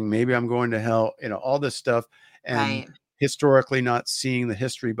deconstructing, maybe I'm going to hell. All this stuff, and Right. historically not seeing the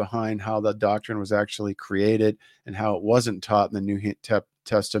history behind how the doctrine was actually created and how it wasn't taught in the New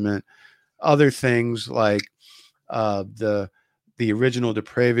Testament. Other things like the original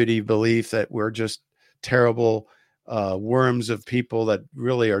depravity belief that we're just terrible worms of people that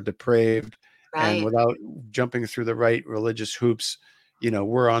really are depraved, and Right. without jumping through the right religious hoops,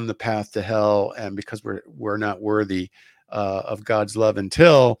 we're on the path to hell, and because we're not worthy of God's love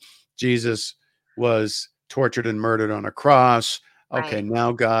until Jesus was tortured and murdered on a cross. Okay, Right.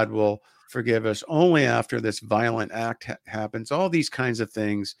 now God will forgive us only after this violent act happens. All these kinds of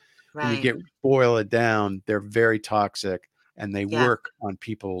things, when you Right. get boil it down, they're very toxic, and they Yeah. work on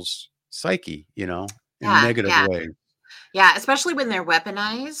people's psyche, in Yeah. negative Yeah. ways. Yeah, especially when they're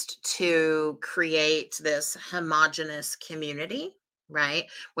weaponized to create this homogenous community, right?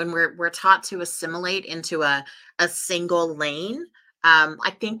 When we're taught to assimilate into a single lane.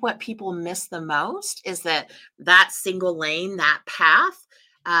 I think what people miss the most is that that single lane, that path,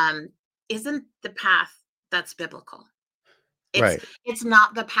 um, isn't the path that's biblical. It's Right, it's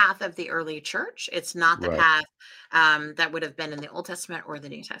not the path of the early church. It's not the right, path that would have been in the Old Testament or the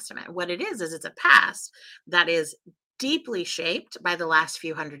New Testament. What it is it's a past that is deeply shaped by the last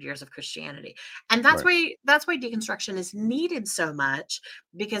few hundred years of Christianity, and that's right, why deconstruction is needed so much,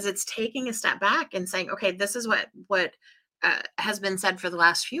 because it's taking a step back and saying, okay, this is what has been said for the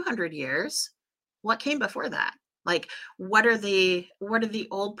last few hundred years. What came before that? Like, what are the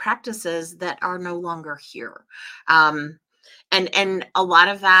old practices that are no longer here? Um, and a lot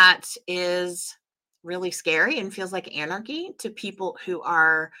of that is really scary and feels like anarchy to people who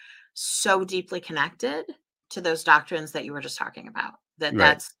are so deeply connected to those doctrines that you were just talking about, that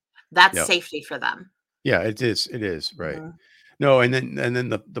right. that's Yeah, safety for them. yeah. It is right. Mhm, No, and then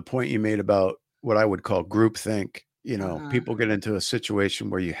the point you made about what I would call groupthink. mhm. People get into a situation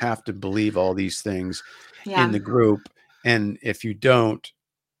where you have to believe all these things in Yeah, the group, and if you don't,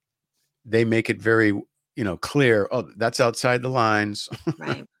 they make it very clear. Oh, that's outside the lines.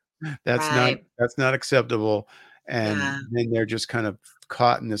 right, That's not right. that's not acceptable, and Yeah, then they're just kind of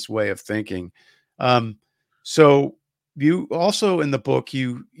caught in this way of thinking. Um, so you also in the book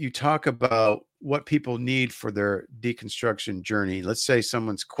you talk about what people need for their deconstruction journey. Let's say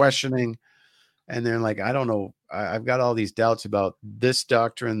someone's questioning and they're like, I don't know, I've got all these doubts about this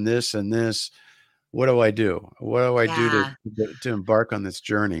doctrine, this and this. What do I do? What do I do to yeah. to embark on this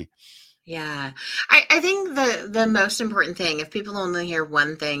journey? Yeah. I think the most important thing, if people only hear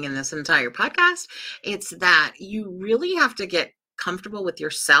one thing in this entire podcast, it's that you really have to get comfortable with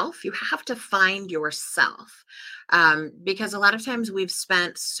yourself. You have to find yourself. Because a lot of times we've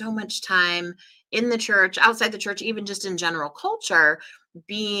spent so much time in the church, outside the church, even just in general culture,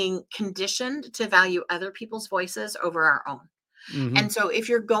 being conditioned to value other people's voices over our own. Hmm. And so, if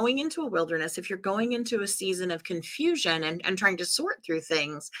you're going into a wilderness, if you're going into a season of confusion and trying to sort through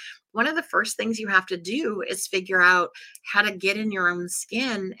things, one of the first things you have to do is figure out how to get in your own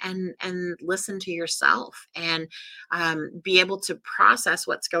skin and listen to yourself, and be able to process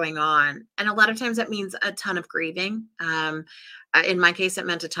what's going on. And a lot of times that means a ton of grieving. In my case, it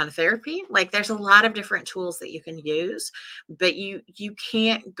meant a ton of therapy. Like, there's a lot of different tools that you can use, but you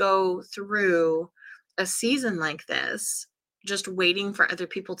can't go through a season like this just waiting for other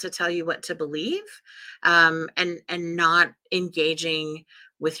people to tell you what to believe, and not engaging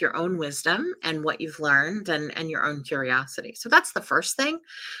with your own wisdom and what you've learned, and your own curiosity. So that's the first thing.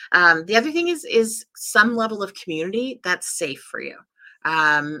 The other thing is some level of community that's safe for you,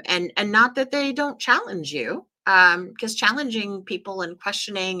 and not that they don't challenge you, because challenging people and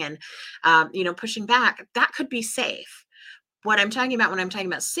questioning and pushing back, that could be safe. What I'm talking about when I'm talking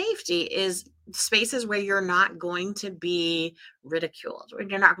about safety is spaces where you're not going to be ridiculed, or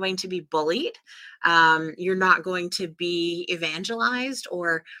you're not going to be bullied, you're not going to be evangelized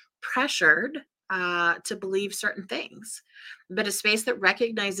or pressured to believe certain things, but a space that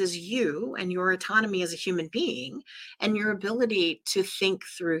recognizes you and your autonomy as a human being and your ability to think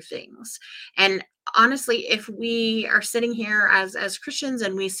through things. And honestly, if we are sitting here as Christians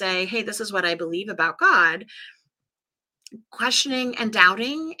and we say, hey, this is what I believe about God, questioning and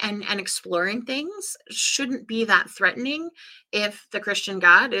doubting and exploring things shouldn't be that threatening if the Christian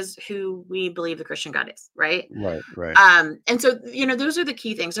God is who we believe the Christian God is, right? Right, right. And so, those are the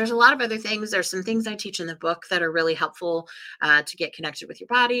key things. There's a lot of other things. There's some things I teach in the book that are really helpful to get connected with your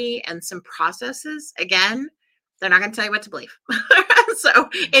body, and some processes. Again, they're not going to tell you what to believe. So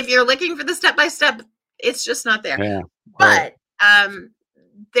if you're looking for the step by step, it's just not there. Yeah, right,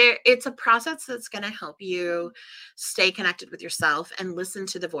 But it's a process that's going to help you stay connected with yourself and listen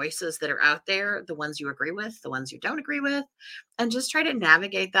to the voices that are out there, the ones you agree with, the ones you don't agree with, and just try to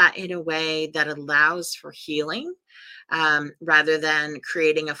navigate that in a way that allows for healing, rather than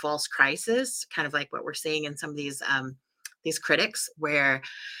creating a false crisis, kind of like what we're seeing in some of these critics, where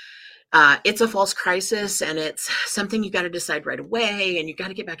it's a false crisis and it's something you got to decide right away, and you got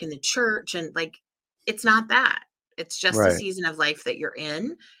to get back in the church, and like, it's not that. It's just a right, season of life that you're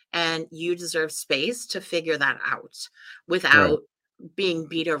in, and you deserve space to figure that out right. without being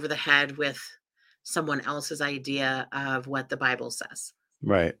beat over the head with someone else's idea of what the Bible says.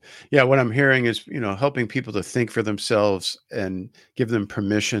 Right. Yeah, what I'm hearing is, helping people to think for themselves and give them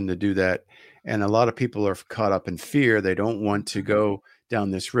permission to do that. And a lot of people are caught up in fear. They don't want to Mhm. go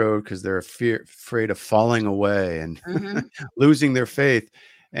down this road because they're afraid of falling away and Mhm. losing their faith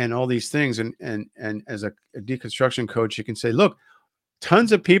and all these things. And as a deconstruction coach, you can say, look,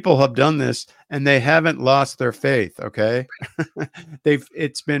 tons of people have done this and they haven't lost their faith. Okay.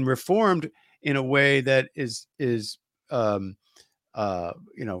 It's been reformed in a way that is um uh,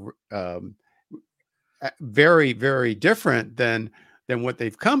 you know, um, very, very different than what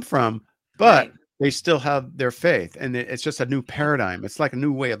they've come from, Right. but they still have their faith, and it's just a new paradigm. It's like a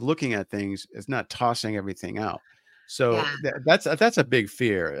new way of looking at things. It's not tossing everything out. So Yeah. that's a big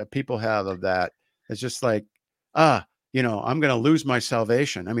fear that people have of that. It's just like, ah, I'm going to lose my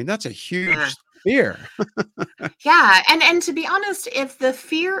salvation. I mean, that's a Yeah. huge fear. Yeah, and to be honest, if the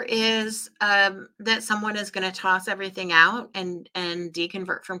fear is that someone is going to toss everything out and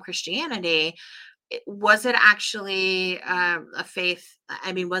deconvert from Christianity, was it actually a faith?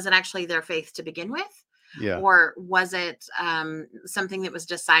 I mean, was it actually their faith to begin with, Yeah, or was it something that was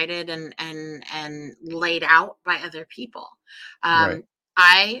decided and laid out by other people? right. Um,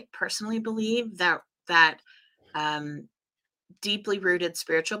 I personally believe that um, deeply rooted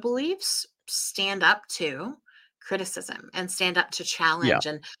spiritual beliefs stand up to criticism and stand up to Yeah, challenge,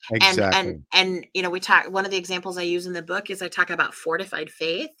 exactly. and we talk. One of the examples I use in the book is I talk about fortified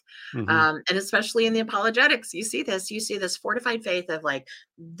faith, Hmm. and especially in the apologetics, you see this fortified faith of like,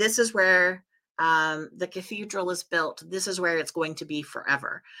 this is where the cathedral is built, this is where it's going to be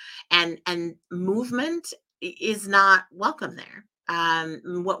forever, and movement is not welcome there.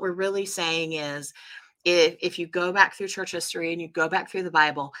 What we're really saying is, if you go back through church history and you go back through the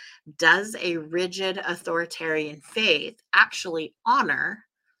Bible, does a rigid authoritarian faith actually honor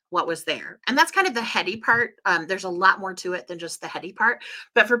what was there? And that's kind of the heady part. There's a lot more to it than just the heady part.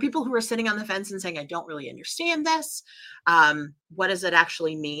 But for people who are sitting on the fence and saying, I don't really understand this, what does it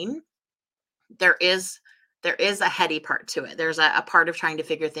actually mean? There is there is a heady part to it. There's a part of trying to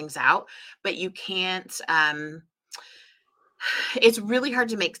figure things out, but you can't. It's really hard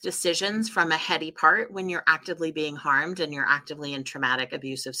to make decisions from a heady part when you're actively being harmed and you're actively in traumatic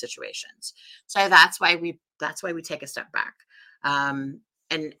abusive situations. So that's why we take a step back, um,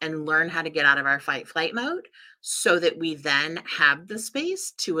 and learn how to get out of our fight flight mode, so that we then have the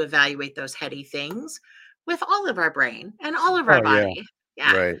space to evaluate those heady things with all of our brain and all of our Oh yeah, body.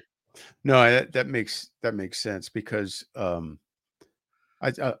 Yeah. right. No, that makes sense because a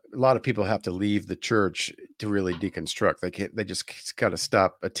lot of people have to leave the church to really deconstruct. They can't. They just got to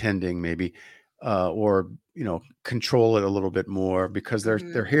stop attending, maybe, or control it a little bit more because they're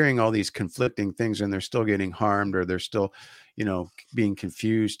Mhm. hearing all these conflicting things and they're still getting harmed or they're still, being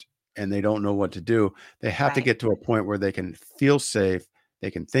confused and they don't know what to do. They have to Right. get to a point where they can feel safe, they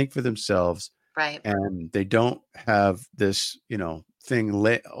can think for themselves, Right. and they don't have this thing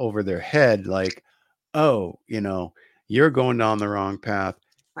lit over their head like, oh, you're going down the wrong path,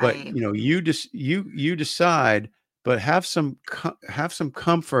 but Right. you decide, but have some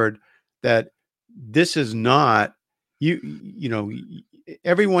comfort that this is not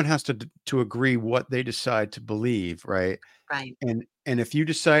everyone has to agree what they decide to believe, right? Right. And if you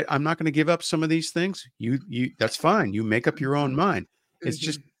decide I'm not going to give up some of these things, you that's fine. You make up your own Mhm. mind. It's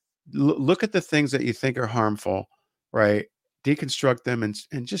just Mhm. look at the things that you think are harmful, right? Deconstruct them and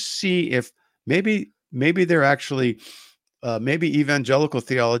just see if maybe they're actually maybe evangelical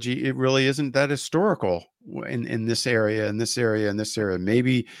theology, it really isn't that historical in this area, in this area, in this area.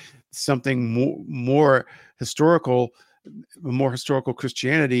 Maybe something more historical more historical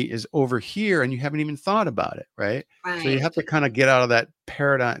Christianity is over here, and you haven't even thought about it, right? So you have Right. to kind of get out of that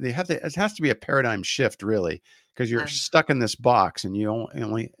paradigm. It has to be a paradigm shift, really, because you're Um, stuck in this box and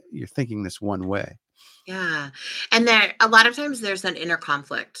you're thinking this one way. yeah. And there a lot of times there's an inner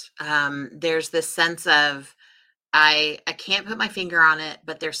conflict. There's this sense of I can't put my finger on it,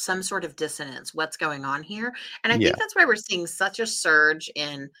 but there's some sort of dissonance. What's going on here? And I Yeah, think that's why we're seeing such a surge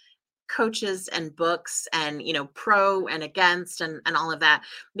in coaches and books and pro and against and all of that,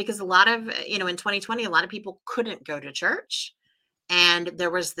 because a lot of in 2020 a lot of people couldn't go to church, and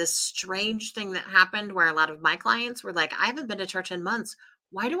there was this strange thing that happened where a lot of my clients were like, I haven't been to church in months,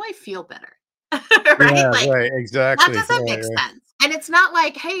 why do I feel better? Right, yeah, like right, that exactly. doesn't make Right, sense. And it's not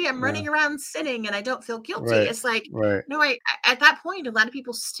like, hey, I'm yeah, running around sinning and I don't feel guilty. right, It's like, right, no, at that point, a lot of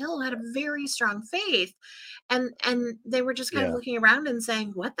people still had a very strong faith. And they were just kind of yeah, looking around and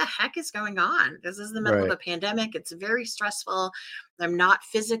saying, what the heck is going on? This is the middle of right, a pandemic. It's very stressful. I'm not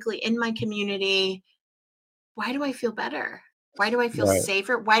physically in my community. Why do I feel better? Why do I feel right.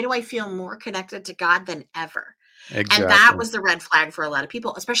 safer? Why do I feel more connected to God than ever? And that Exactly. was the red flag for a lot of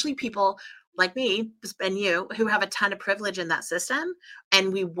people, especially people like me and you who have a ton of privilege in that system,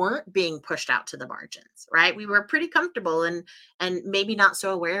 and we weren't being pushed out to the margins, right? We were pretty comfortable and maybe not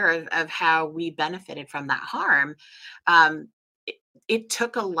so aware of how we benefited from that harm. Um, it, it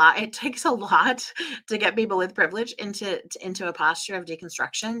took a lot. It takes a lot to get people with privilege into a posture of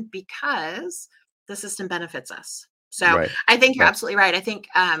deconstruction because the system benefits us. So Right, I think you're right, absolutely right. I think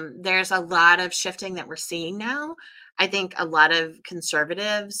there's a lot of shifting that we're seeing now. I think a lot of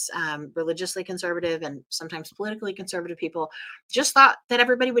conservatives, religiously conservative and sometimes politically conservative people, just thought that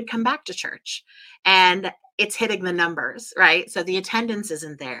everybody would come back to church. And it's hitting the numbers, right? So the attendance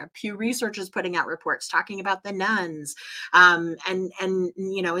isn't there. Pew Research is putting out reports talking about the nuns, and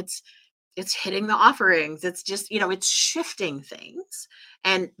it's hitting the offerings. It's just, it's shifting things.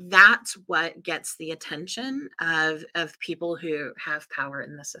 And that's what gets the attention of people who have power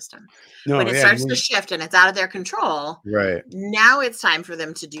in the system. When no, it yeah, starts to shift and it's out of their control, right, now it's time for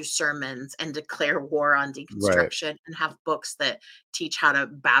them to do sermons and declare war on right. deconstruction and have books that teach how to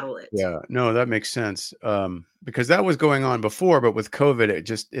battle it. Yeah, no, that makes sense. Because that was going on before, but with COVID, it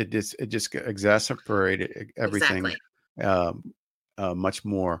just exacerbated everything, Exactly. um, much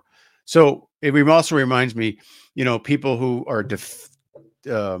more. So it also reminds me, people who are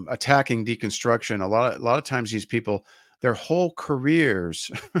attacking deconstruction. A lot of times, these people, their whole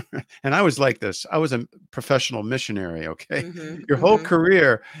careers, and I was like this. I was a professional missionary. Okay, Hmm. your whole Hmm.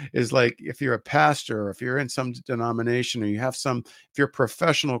 career is like, if you're a pastor, or if you're in some denomination, or if you're a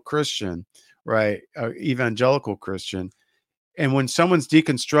professional Christian, right, evangelical Christian, and when someone's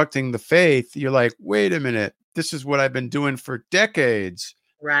deconstructing the faith, you're like, wait a minute, this is what I've been doing for decades,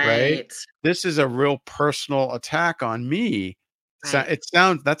 right? Right. This is a real personal attack on me. So Right. it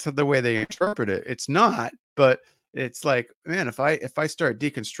sounds, that's the way they interpret it. It's not, but it's like, man, if I start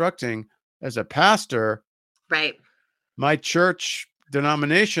deconstructing as a pastor, Right. my church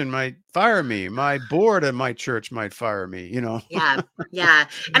denomination might fire me. My board of my church might fire me. Yeah. Yeah.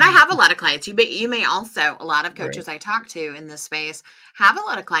 And I have a lot of clients. You may also, a lot of Right. coaches I talk to in this space have a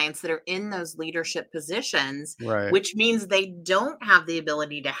lot of clients that are in those leadership positions, Right. which means they don't have the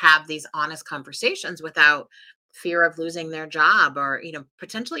ability to have these honest conversations without fear of losing their job, or,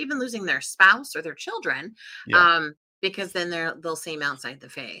 potentially even losing their spouse or their children. Yeah. Um, because then they'll seem outside the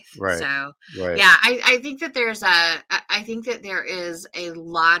faith. Right. So Right. yeah, I think that I think that there is a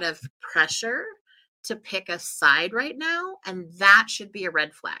lot of pressure to pick a side right now, and that should be a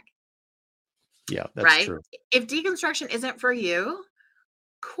red flag, Yeah, that's right? true. If deconstruction isn't for you,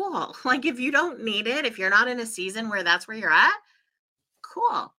 cool. Like, if you don't need it, if you're not in a season where that's where you're at,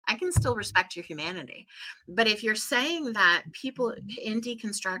 cool. I can still respect your humanity. But if you're saying that people in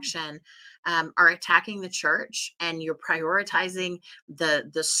deconstruction are attacking the church, and you're prioritizing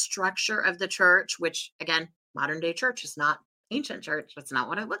the structure of the church, which again, modern day church is not ancient church. That's not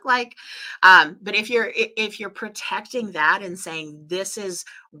what it looked like. But if you're protecting that and saying this is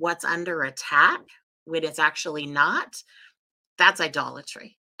what's under attack when it's actually not, that's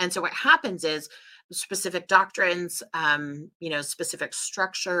idolatry. And so what happens is specific doctrines, specific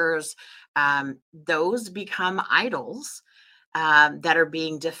structures, those become idols that are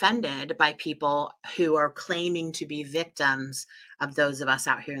being defended by people who are claiming to be victims of those of us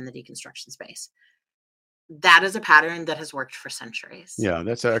out here in the deconstruction space. That is a pattern that has worked for centuries Yeah,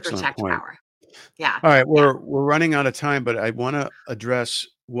 that's an to excellent protect point. power. Yeah. All right, Yeah. we're running out of time, but I want to address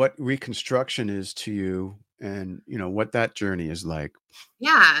what reconstruction is to you, and what that journey is like.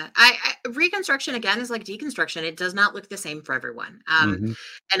 Yeah, reconstruction again is like deconstruction. It does not look the same for everyone. Hmm.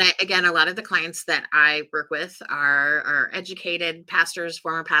 And again, a lot of the clients that I work with are educated pastors,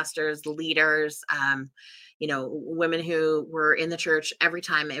 former pastors, leaders. Women who were in the church every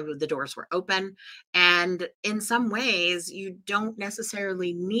time the doors were open. And in some ways, you don't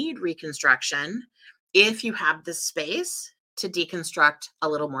necessarily need reconstruction if you have the space to deconstruct a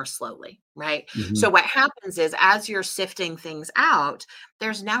little more slowly, right? Hmm. So what happens is as you're sifting things out,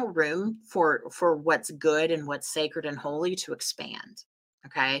 there's now room for what's good and what's sacred and holy to expand.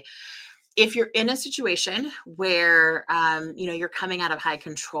 Okay, if you're in a situation where you're coming out of high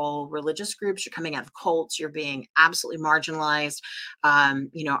control religious groups, you're coming out of cults, you're being absolutely marginalized,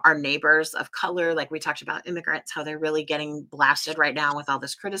 our neighbors of color, like we talked about immigrants, how they're really getting blasted right now with all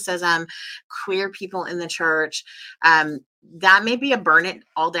this criticism, queer people in the church, that may be a burn it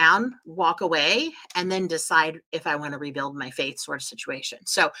all down, walk away, and then decide if I want to rebuild my faith sort of situation.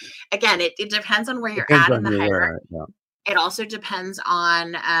 So again, it depends on where you're Depends at in on the where hierarchy. you're at. Yeah. It also depends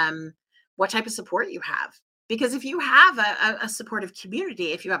on what type of support you have. Because if you have a supportive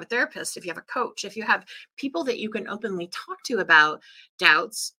community, if you have a therapist, if you have a coach, if you have people that you can openly talk to about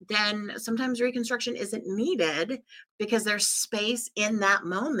doubts, then sometimes reconstruction isn't needed because there's space in that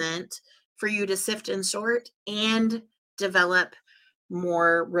moment for you to sift and sort and develop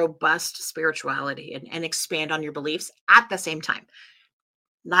more robust spirituality and expand on your beliefs at the same time.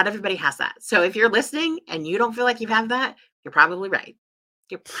 Not everybody has that. So if you're listening and you don't feel like you have that, you're probably right.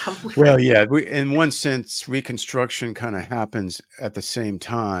 You're probably Well, right. yeah, in one sense, reconstruction kind of happens at the same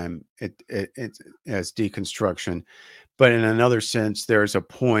time it as deconstruction, but in another sense, there's a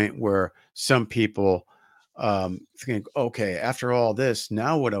point where some people think, okay, after all this,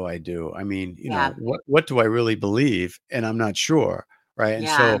 now what do I do? I mean, Yeah. what do I really believe? And I'm not sure, right? And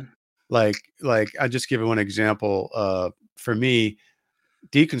Yeah. so, like I just give you one example. For me,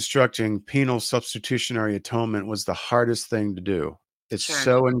 deconstructing penal substitutionary atonement was the hardest thing to do. It's Sure.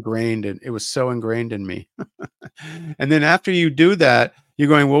 so ingrained, and it was so ingrained in me. And then after you do that, you're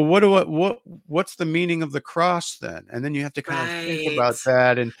going, well, what's the meaning of the cross then? And then you have to kind of think Right. about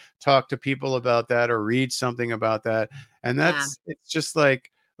that and talk to people about that or read something about that. And Yeah. it's just like,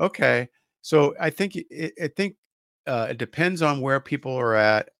 okay. So I think it depends on where people are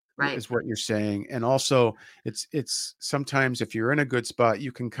at, Right. is what you're saying. And also it's sometimes if you're in a good spot,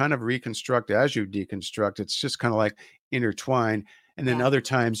 you can kind of reconstruct as you deconstruct. It's just kind of like intertwined. And then Yeah. other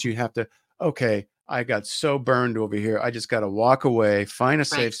times you have to, okay, I got so burned over here. I just got to walk away, find a Right.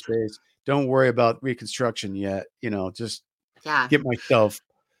 safe space. Don't worry about reconstruction yet. Just Yeah. get myself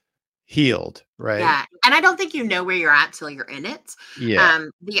healed. Right. Yeah. And I don't think you know where you're at till you're in it. Yeah.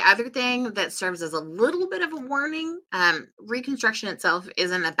 The other thing that serves as a little bit of a warning, reconstruction itself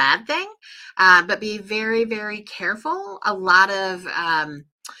isn't a bad thing, but be very, very careful. A lot of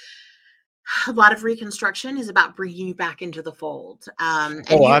reconstruction is about bringing you back into the fold. And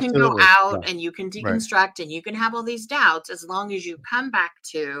Oh, you can go absolutely. out Yeah. and you can Right. deconstruct and you can have all these doubts as long as you come back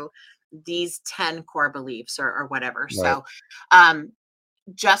to these 10 core beliefs or whatever. Right. So,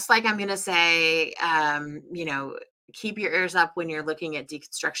 just like I'm going to say, keep your ears up when you're looking at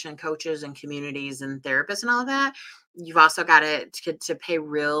deconstruction coaches and communities and therapists and all of that. You've also got to pay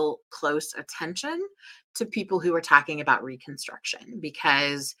real close attention to people who are talking about reconstruction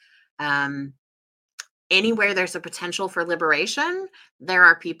because um, anywhere there's a potential for liberation, there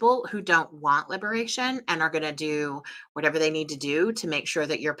are people who don't want liberation and are going to do whatever they need to do to make sure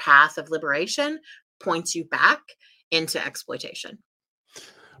that your path of liberation points you back into exploitation.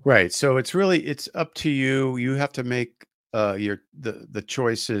 Right. So it's up to you. You have to make the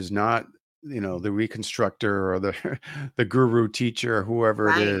choices, not the reconstructor or the the guru teacher or whoever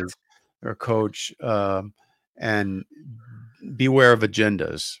it Right. is or coach. And beware of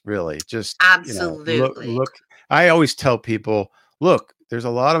agendas. Really, just Absolutely. look. I always tell people, look, there's a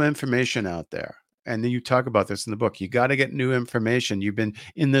lot of information out there, and then you talk about this in the book. You got to get new information. You've been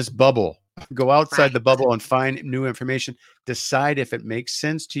in this bubble. Go outside Right. the bubble and find new information. Decide if it makes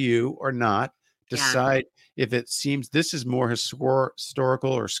sense to you or not. Yeah. Decide if it seems this is more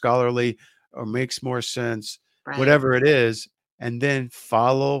historical or scholarly or makes more sense, Right. whatever it is, and then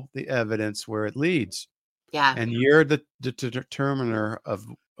follow the evidence where it leads. Yeah. And you're the determiner of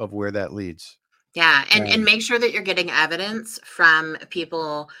where that leads. Yeah. And Um, make sure that you're getting evidence from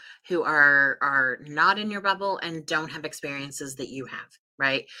people who are not in your bubble and don't have experiences that you have.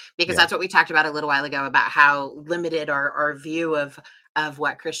 Right. Because yeah, that's what we talked about a little while ago about how limited our view of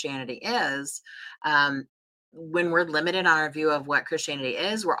what Christianity is. Um, when we're limited on our view of what Christianity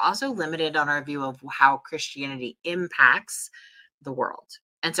is, we're also limited on our view of how Christianity impacts the world.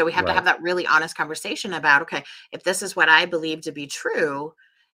 And so we have to Right. have that really honest conversation about, okay, if this is what I believe to be true,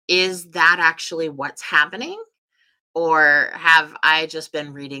 is that actually what's happening? Or have I just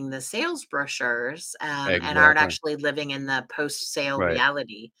been reading the sales brochures, and aren't Exactly. actually living in the post-sale Right.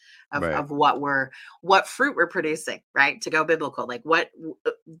 reality Right. of what fruit we're producing, right? To go biblical, like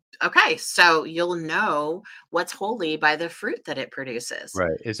okay, so you'll know what's holy by the fruit that it produces.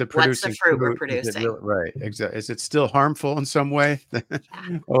 Right. Is it What's the producing fruit we're fruit? Is it producing? really right? Exactly. Is it still harmful in some way?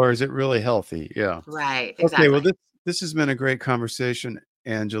 Yeah, Or is it really healthy? Yeah. right, Okay, well, exactly. this has been a great conversation,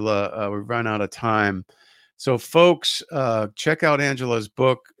 Angela. We've run out of time. So, folks, check out Angela's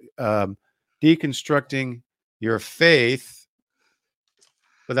book, um, Deconstructing Your Faith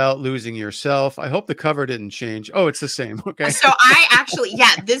Without Losing Yourself. I hope the cover didn't change. Oh, it's the same. Okay. So I actually,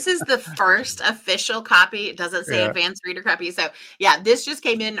 yeah, this is the first official copy. It doesn't say Yeah. advanced reader copy. So yeah, this just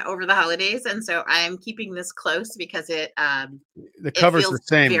came in over the holidays, and so I'm keeping this close because The it cover's the feels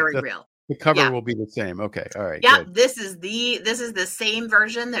same. very The, real. the cover Yeah. will be the same. Okay. All right. Yeah, Good. this is the same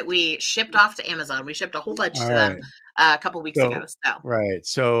version that we shipped off to Amazon. We shipped a whole bunch All to them right. a couple weeks ago. So, So, right.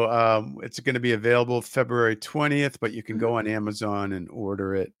 So, it's going to be available February 20th, but you can mhm, go on Amazon and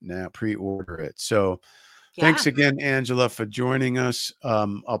order it now, pre-order it. So, thanks yeah. again, Angela, for joining us.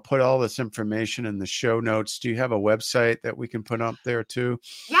 I'll put all this information in the show notes. Do you have a website that we can put up there too?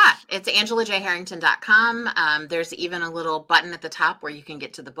 Yeah, it's angelajharrington.com. There's even a little button at the top where you can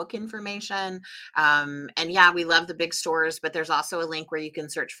get to the book information. And yeah, we love the big stores, but there's also a link where you can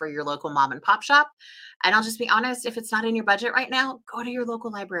search for your local mom and pop shop. And I'll just be honest, if it's not in your budget right now, go to your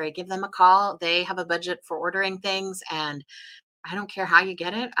local library, give them a call. They have a budget for ordering things, and I don't care how you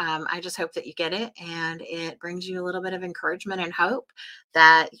get it. I just hope that you get it and it brings you a little bit of encouragement and hope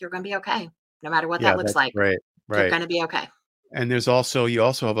that you're going to be okay, no matter what Yeah, that looks that's like. great. You're Right. going to be okay. And there's also you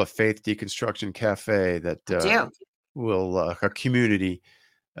also have a faith deconstruction cafe that I do. will a community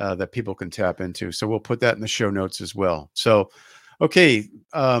that people can tap into. So we'll put that in the show notes as well. So, okay,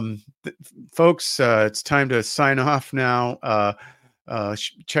 folks, it's time to sign off now.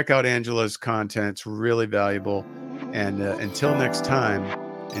 Check out Angela's content; it's really valuable. And until next time,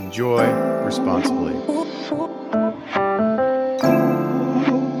 enjoy responsibly.